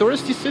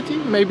touristy city,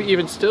 maybe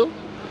even still.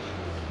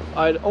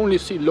 I only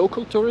see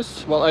local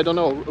tourists, well, I don't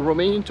know,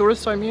 Romanian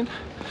tourists I mean,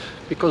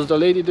 because the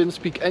lady didn't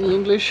speak any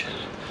English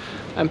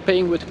and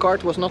paying with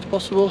card was not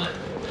possible,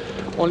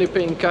 only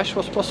paying cash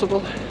was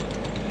possible.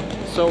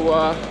 So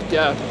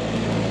yeah,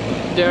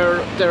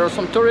 there are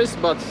some tourists,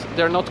 but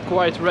they're not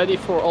quite ready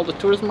for all the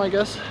tourism, I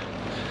guess.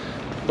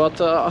 But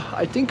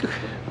I think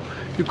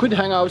you could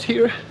hang out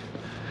here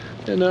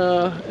in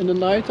the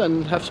night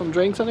and have some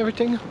drinks and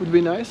everything. Would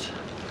be nice.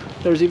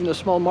 There's even a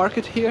small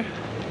market here.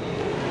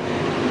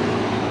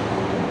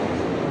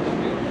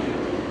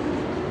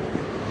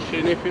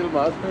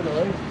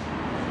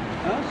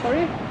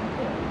 Sorry?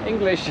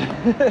 English.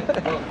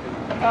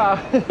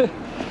 Ah.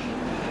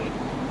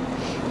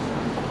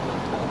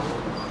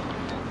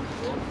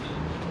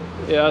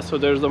 Yeah, so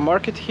there's a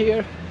market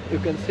here, you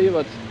can see,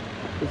 but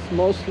it's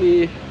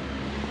mostly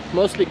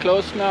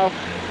closed now.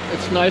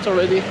 It's night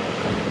already.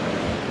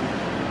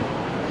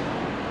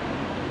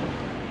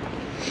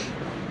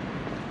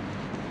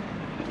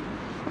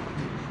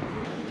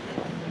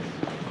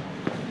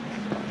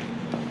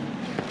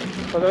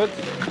 Hello.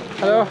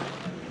 Hello.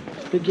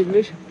 Speak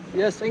English?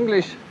 Yes,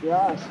 English.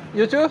 Yes.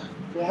 You too?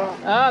 Yeah.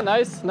 Ah,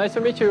 nice. Nice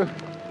to meet you.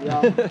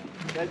 Yeah.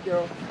 Thank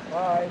you.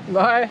 Bye.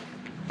 Bye.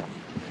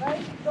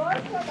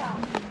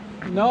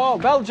 No,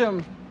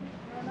 Belgium.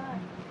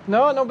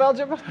 No, no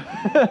Belgium.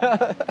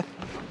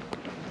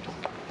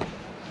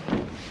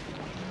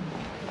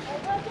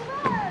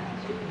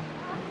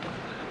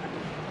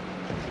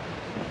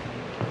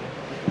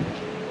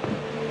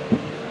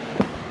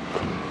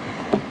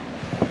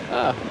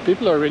 Ah,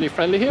 people are really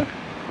friendly here.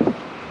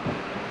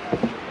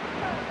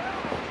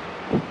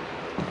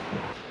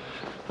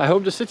 I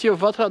hope the city of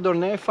Via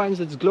Transilvanica finds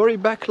its glory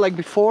back like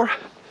before.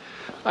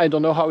 I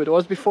don't know how it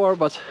was before,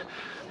 but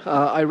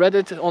I read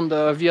it on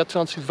the Via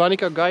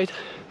Transilvanica guide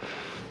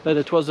that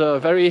it was a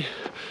very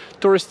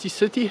touristy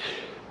city,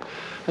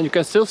 and you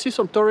can still see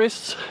some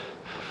tourists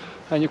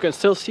and you can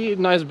still see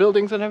nice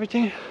buildings and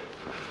everything.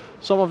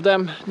 Some of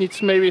them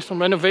needs maybe some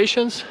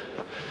renovations,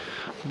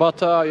 but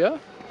yeah,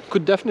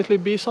 could definitely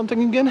be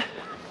something again.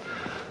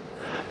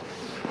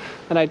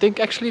 And I think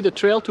actually the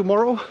trail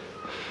tomorrow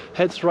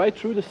heads right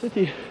through the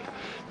city,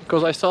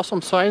 because I saw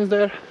some signs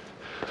there.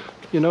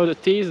 You know, the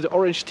teas, the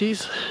orange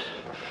teas.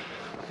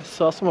 I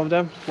saw some of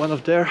them. One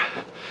is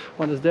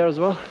there as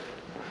well.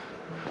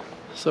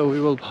 So we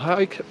will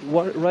hike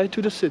right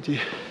to the city,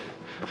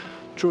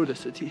 through the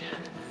city.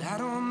 I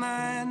don't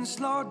mind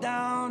slow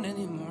down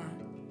anymore.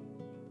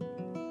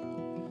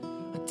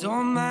 I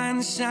don't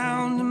mind the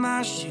sound of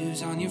my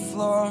shoes on your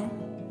floor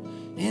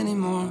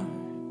anymore.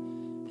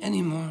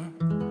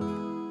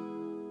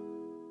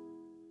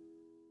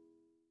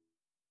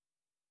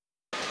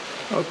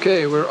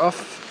 Okay, we're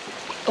off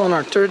on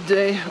our third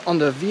day on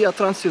the Via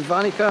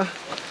Transilvanica.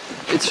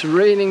 It's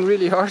raining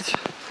really hard,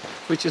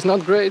 which is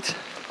not great.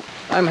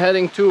 I'm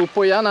heading to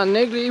Poiana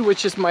Negri,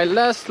 which is my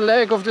last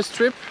leg of this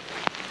trip.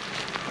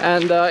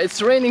 And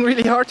it's raining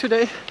really hard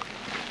today,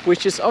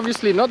 which is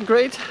obviously not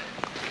great.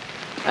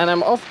 And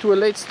I'm off to a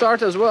late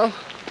start as well.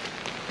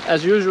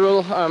 As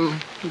usual,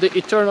 I'm the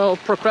eternal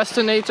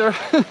procrastinator.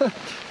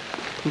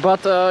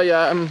 But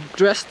yeah, I'm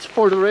dressed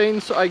for the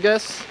rain, so I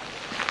guess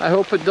I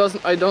hope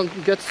I don't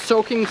get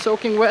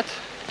soaking wet.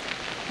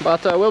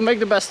 But we'll make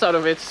the best out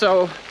of it.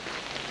 So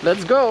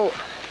let's go.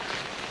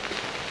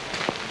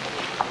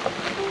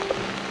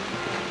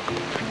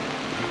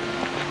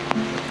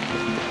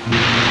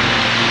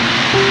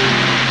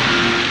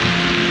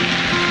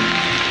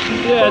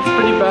 Yeah, it's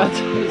pretty bad.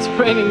 It's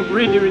raining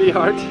really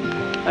hard.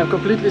 I'm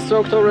completely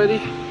soaked already.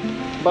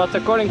 But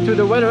according to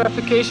the weather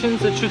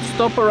applications, it should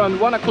stop around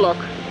 1 o'clock.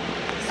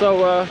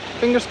 So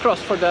fingers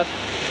crossed for that.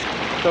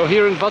 So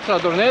here in Vatra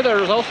Dornei there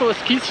is also a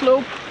ski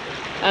slope.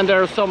 And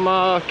there are some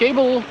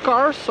cable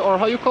cars, or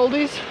how you call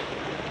these?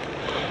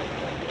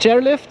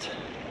 Chairlift.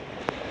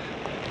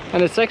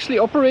 And it's actually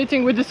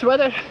operating with this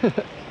weather.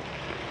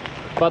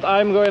 But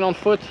I'm going on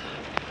foot.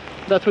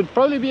 That would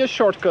probably be a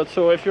shortcut.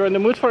 So if you're in the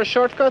mood for a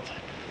shortcut,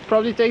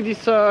 probably take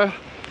these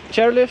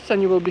chairlifts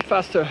and you will be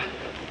faster.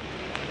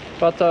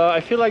 But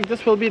I feel like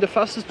this will be the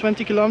fastest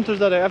 20 kilometers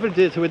that I ever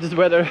did with this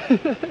weather.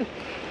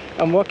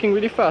 I'm walking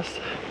really fast.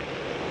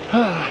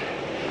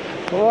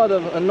 What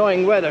an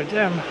annoying weather,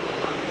 damn.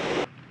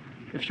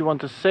 If you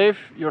want to save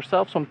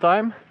yourself some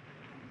time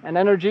and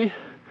energy,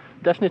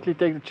 definitely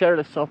take the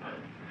chairlifts up,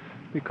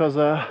 because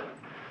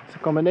it's a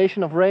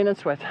combination of rain and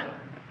sweat.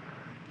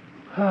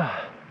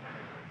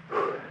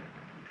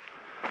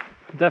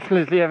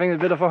 Definitely having a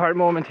bit of a hard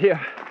moment here.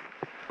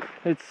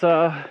 It's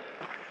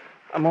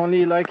I'm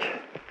only like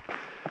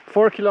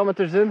 4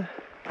 kilometers in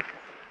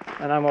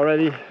and I'm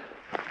already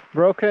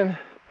broken,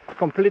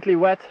 completely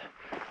wet.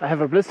 I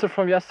have a blister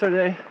from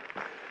yesterday.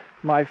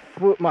 My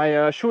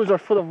shoes are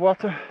full of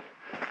water.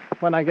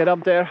 When I get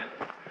up there,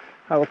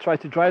 I will try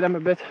to dry them a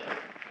bit.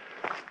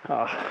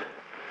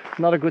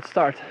 Not a good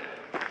start.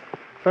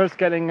 First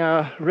getting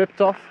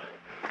ripped off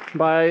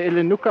by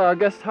Ilinuka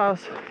guest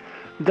house,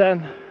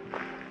 then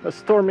a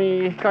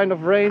stormy kind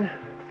of rain.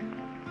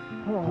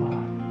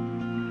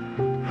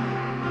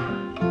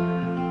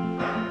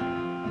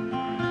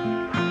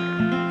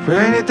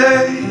 Rainy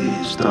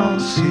days don't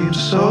seem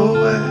so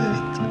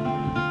wet.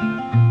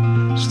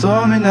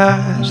 Stormy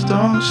nights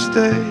don't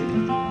stay.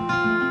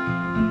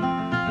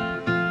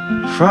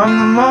 From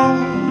the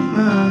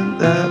moment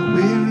that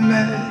we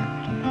met,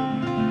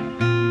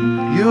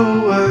 you were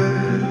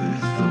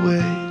worth the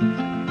wait.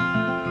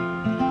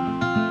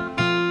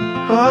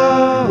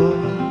 Oh,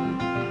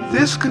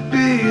 this could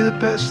be the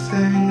best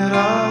thing that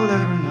I'll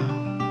ever know.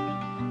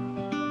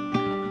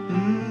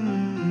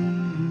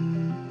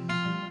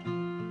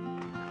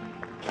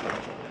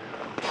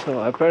 So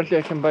apparently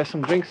I can buy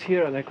some drinks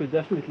here and I could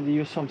definitely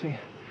use something.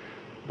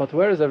 But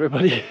where is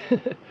everybody?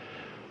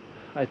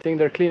 I think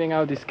they're cleaning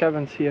out these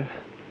cabins here.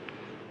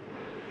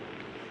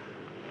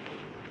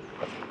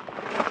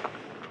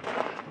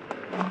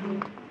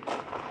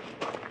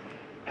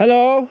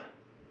 Hello?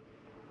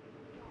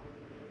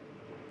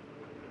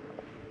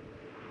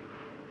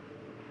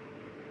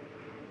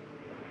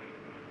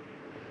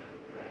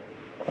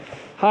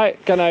 Hi,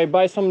 can I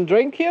buy some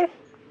drink here?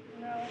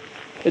 No.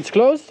 It's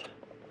closed?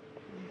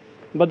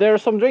 But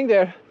there's some drink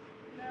there?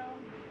 No.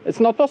 It's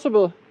not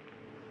possible?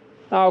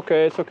 Ah,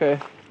 okay, it's okay.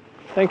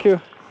 Thank you.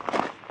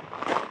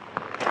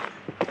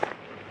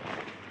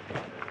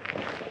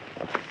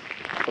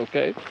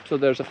 Okay, so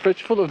there's a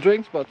fridge full of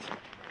drinks, but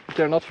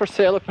they're not for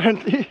sale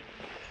apparently.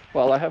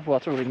 Well, I have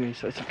water with me,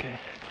 so it's okay.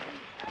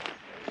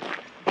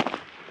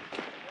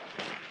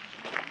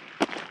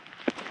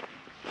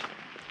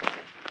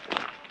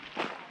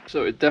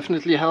 So it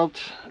definitely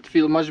helped. I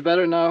feel much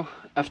better now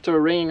after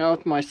wringing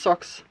out my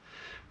socks.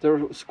 There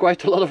was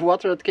quite a lot of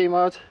water that came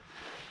out.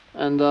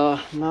 And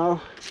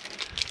now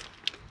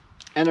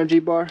energy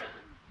bar.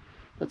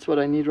 That's what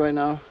I need right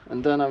now.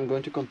 And then I'm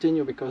going to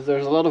continue because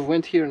there's a lot of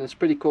wind here and it's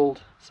pretty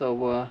cold.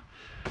 So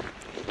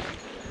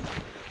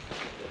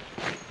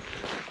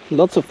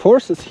lots of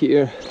horses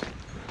here.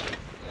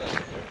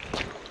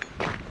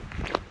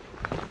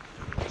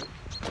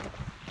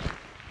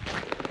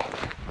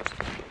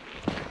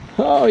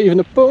 Oh, even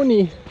a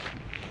pony.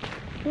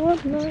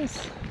 What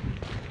nice.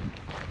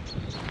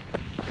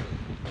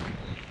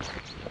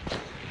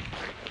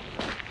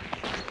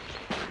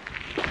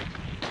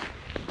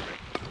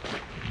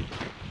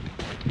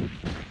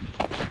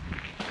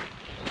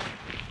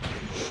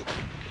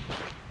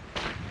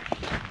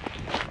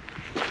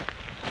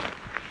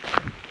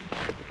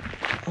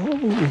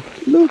 Oh,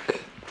 look!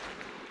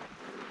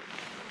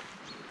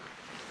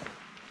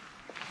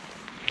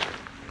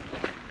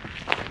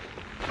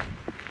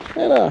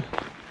 Ella!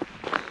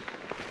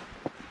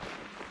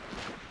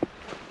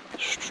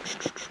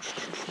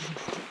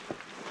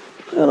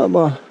 Ella,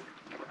 ba.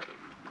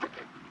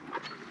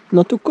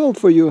 Not too cold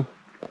for you.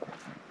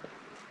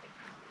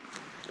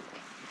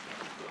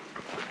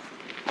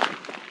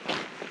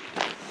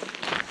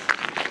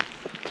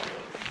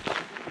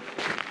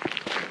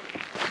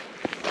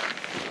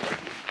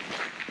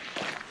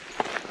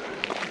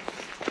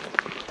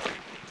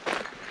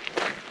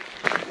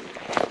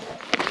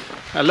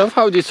 I love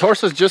how these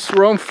horses just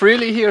roam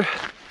freely here.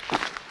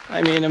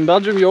 I mean, in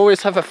Belgium you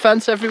always have a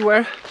fence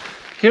everywhere.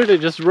 Here they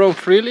just roam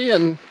freely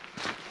and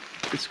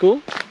it's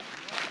cool.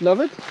 Love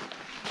it.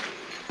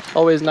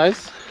 Always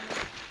nice.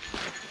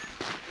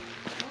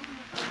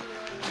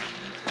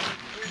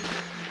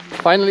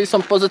 Finally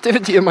some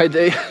positivity in my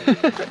day.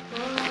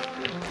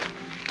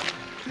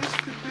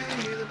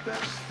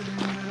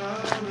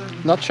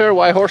 Not sure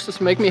why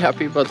horses make me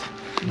happy, but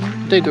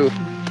they do.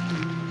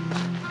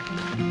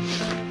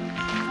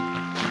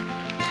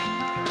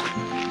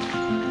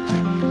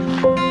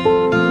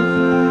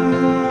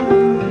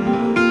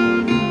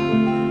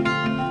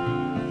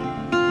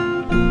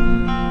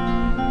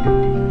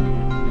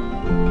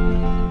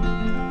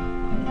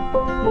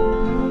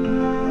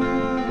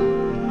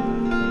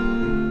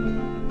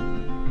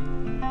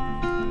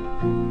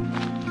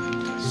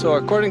 So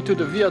according to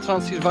the Via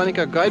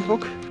Transilvanica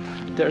guidebook,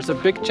 there's a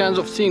big chance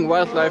of seeing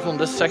wildlife on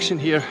this section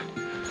here,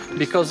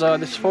 because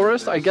this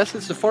forest, I guess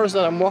it's the forest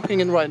that I'm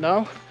walking in right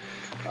now,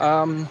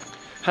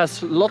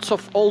 has lots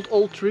of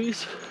old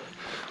trees,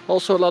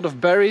 also a lot of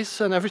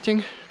berries and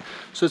everything,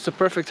 so it's a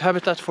perfect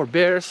habitat for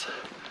bears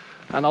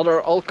and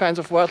all kinds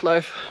of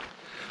wildlife.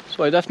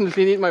 So I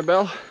definitely need my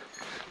bell,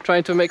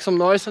 trying to make some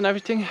noise and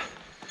everything.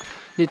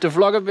 Need to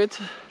vlog a bit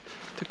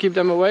to keep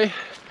them away.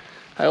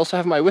 I also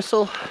have my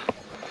whistle.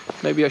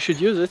 Maybe I should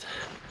use it.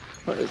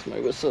 Where is my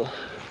whistle?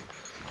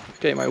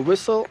 Okay, my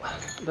whistle.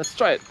 Let's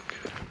try it.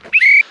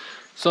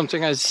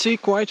 Something I see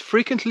quite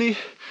frequently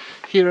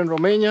here in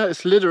Romania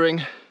is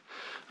littering.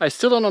 I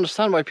still don't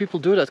understand why people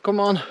do that. Come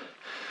on,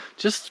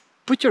 just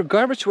put your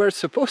garbage where it's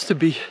supposed to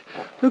be.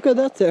 Look at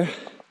that there.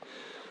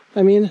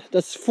 I mean,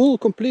 that's full,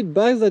 complete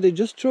bags that they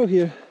just throw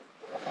here.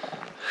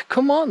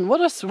 Come on,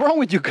 what is wrong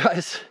with you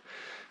guys?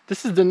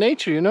 This is the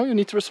nature, you know, you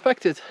need to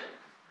respect it.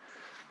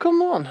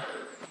 Come on.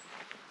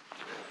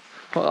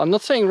 Well, I'm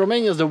not saying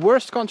Romania is the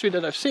worst country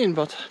that I've seen,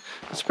 but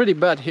it's pretty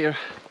bad here.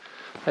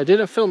 I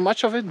didn't film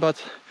much of it,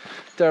 but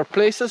there are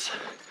places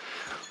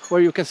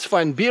where you can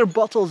find beer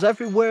bottles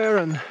everywhere,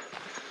 and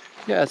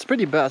yeah, it's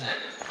pretty bad.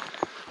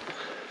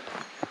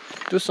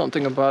 Do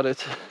something about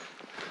it.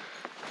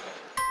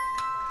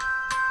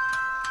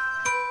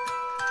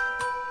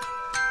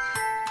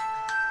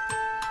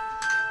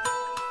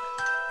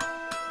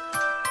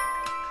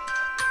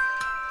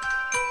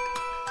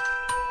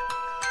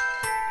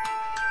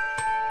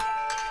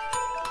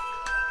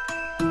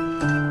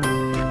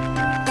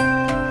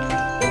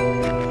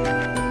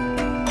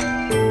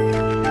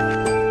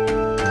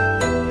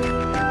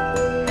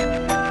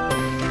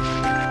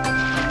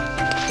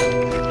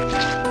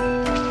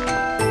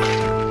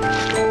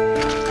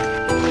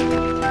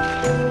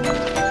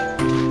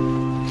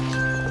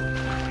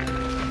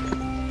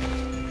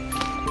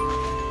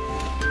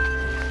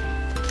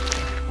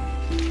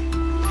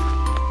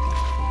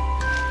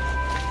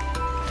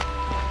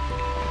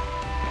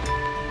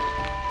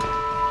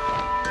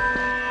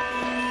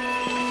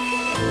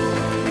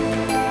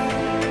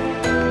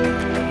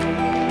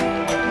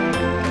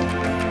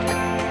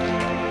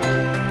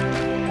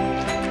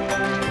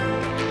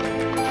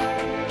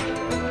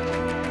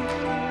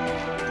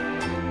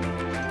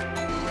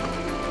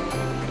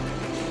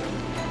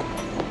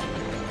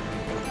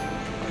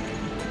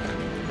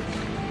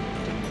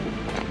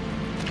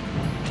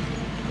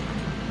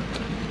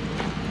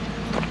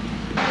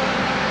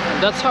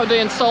 That's how they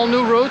install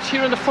new roads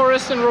here in the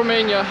forest in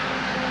Romania.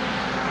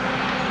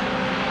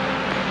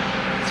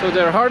 So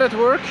they're hard at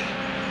work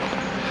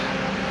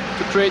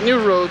to create new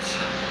roads.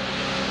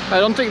 I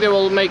don't think they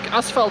will make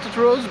asphalted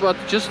roads, but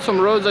just some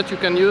roads that you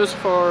can use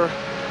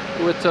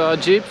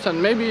with jeeps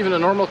and maybe even a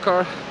normal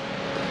car.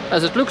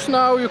 As it looks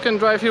now, you can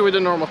drive here with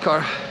a normal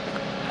car.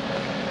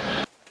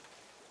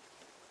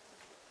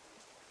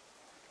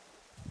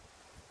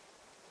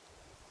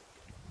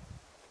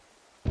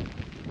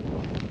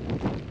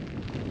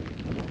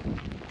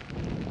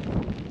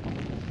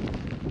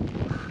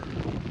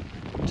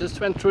 Just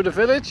went through the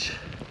village,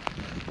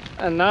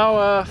 and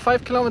now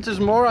 5 kilometers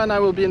more and I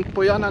will be in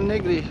Poiana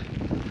Negri,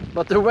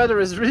 but the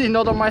weather is really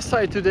not on my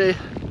side today.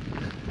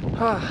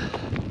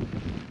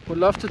 Would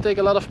love to take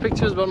a lot of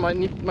pictures, but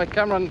my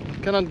camera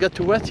cannot get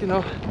too wet, you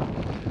know.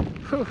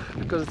 Whew,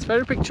 because it's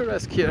very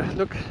picturesque here.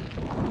 Look.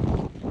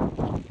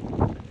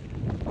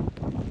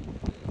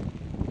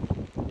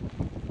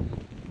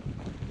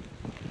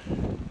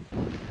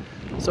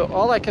 So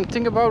all I can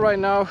think about right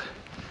now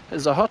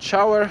is a hot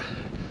shower,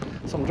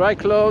 some dry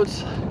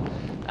clothes,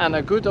 and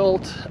a good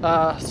old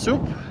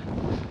soup.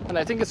 And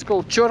I think it's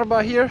called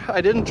ciorba here.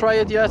 I didn't try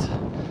it yet,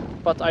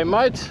 but I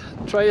might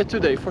try it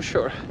today for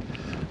sure.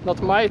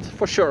 Not might,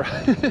 for sure.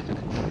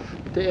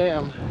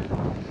 Damn,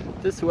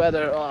 this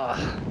weather.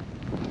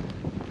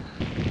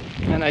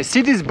 And I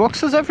see these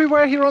boxes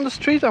everywhere here on the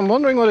street. I'm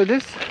wondering what it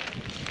is.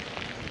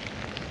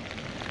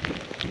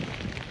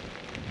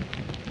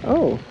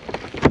 Oh,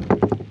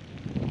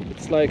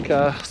 it's like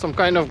some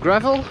kind of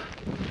gravel.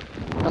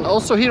 And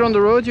also here on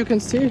the road you can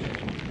see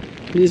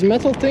these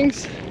metal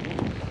things.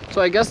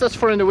 So I guess that's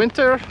for in the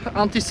winter,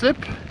 anti-slip,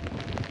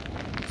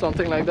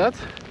 something like that.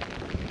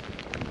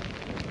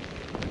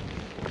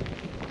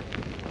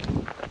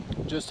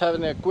 Just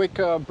having a quick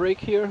break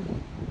here.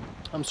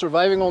 I'm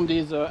surviving on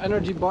these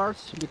energy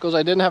bars because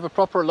I didn't have a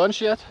proper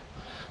lunch yet.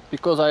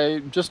 because I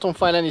just don't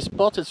find any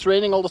spots. It's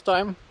raining all the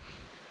time.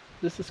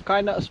 This is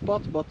kind of a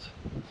spot, but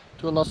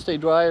it will not stay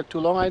dry too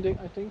long, I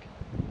think.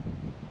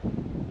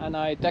 And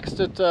I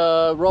texted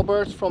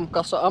Robert from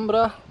Casa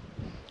Ambra,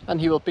 and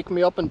he will pick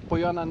me up in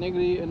Poiana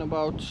Negri in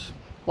about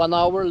 1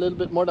 hour, a little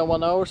bit more than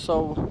 1 hour.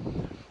 So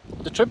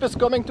the trip is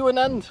coming to an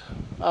end.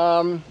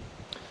 On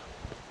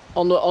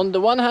the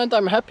one hand,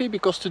 I'm happy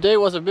because today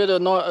was a bit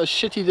of a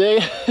shitty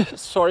day.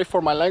 Sorry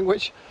for my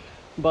language,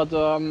 but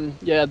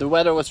yeah, the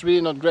weather was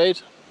really not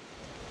great.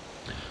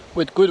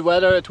 With good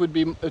weather, it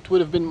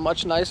would have been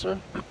much nicer.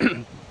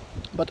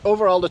 But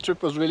overall, the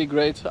trip was really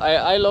great.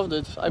 I loved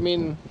it. I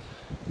mean,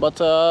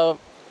 but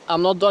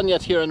I'm not done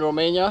yet here in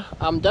Romania.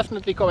 I'm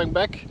definitely coming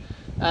back,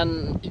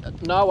 and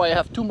now I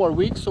have 2 more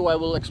weeks, so I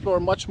will explore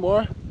much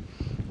more.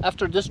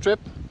 After this trip,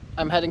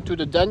 I'm heading to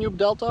the Danube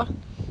Delta.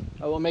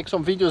 I will make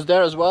some videos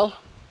there as well.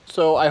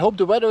 So I hope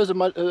the weather is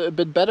a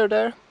bit better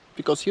there,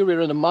 because here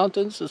we're in the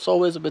mountains. It's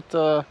always a bit,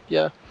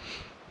 yeah,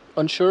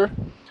 unsure.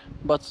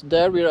 But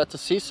there we're at the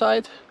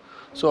seaside.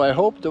 So I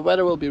hope the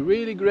weather will be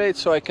really great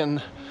so I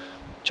can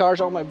charge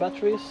all my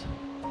batteries.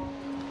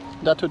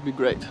 That would be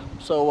great.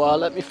 So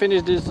let me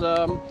finish this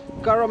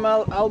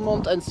caramel,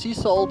 almond and sea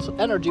salt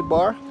energy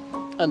bar,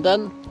 and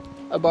then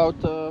about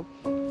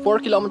 4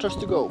 kilometers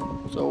to go.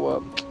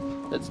 So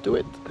let's do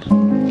it.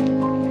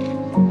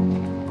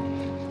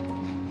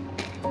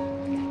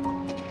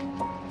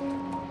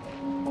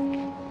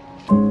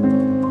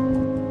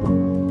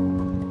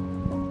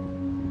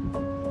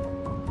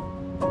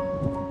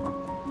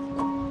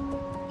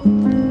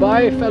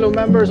 Bye, fellow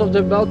members of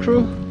the Bell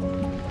crew.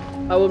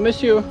 I will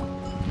miss you.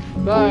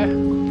 Bye.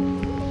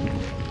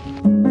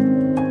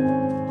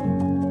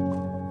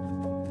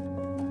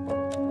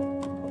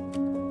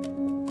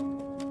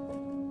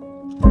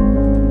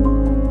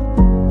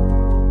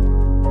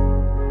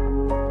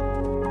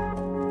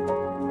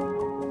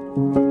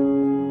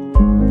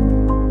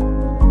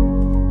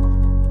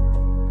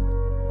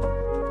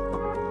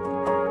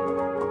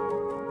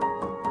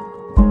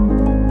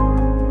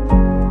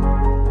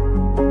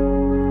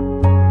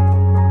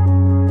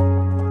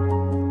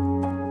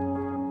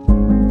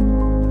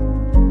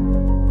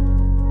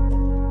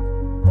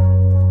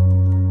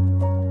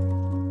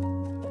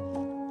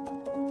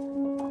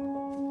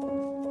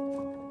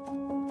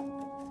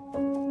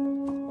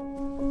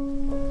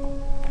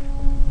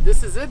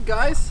 This is it,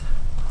 guys.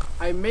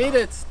 I made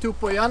it to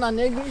Poiana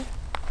Negri.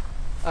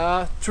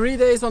 3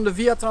 days on the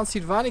Via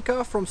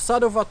Transilvanica from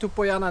Sadova to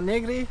Poiana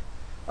Negri.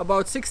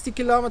 About 60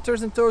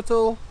 kilometers in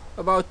total,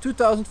 about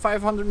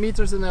 2,500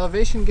 meters in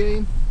elevation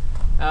gain.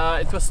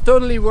 It was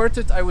totally worth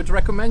it. I would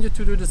recommend you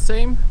to do the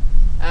same.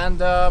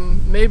 And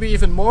maybe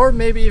even more,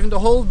 maybe even the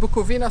whole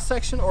Bucovina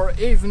section, or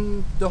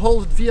even the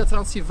whole Via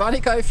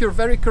Transilvanica if you're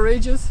very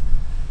courageous.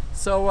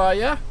 So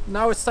yeah,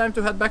 now it's time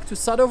to head back to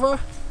Sadova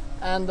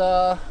and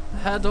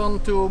head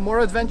on to more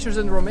adventures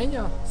in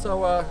Romania.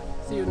 So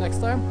see you next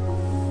time.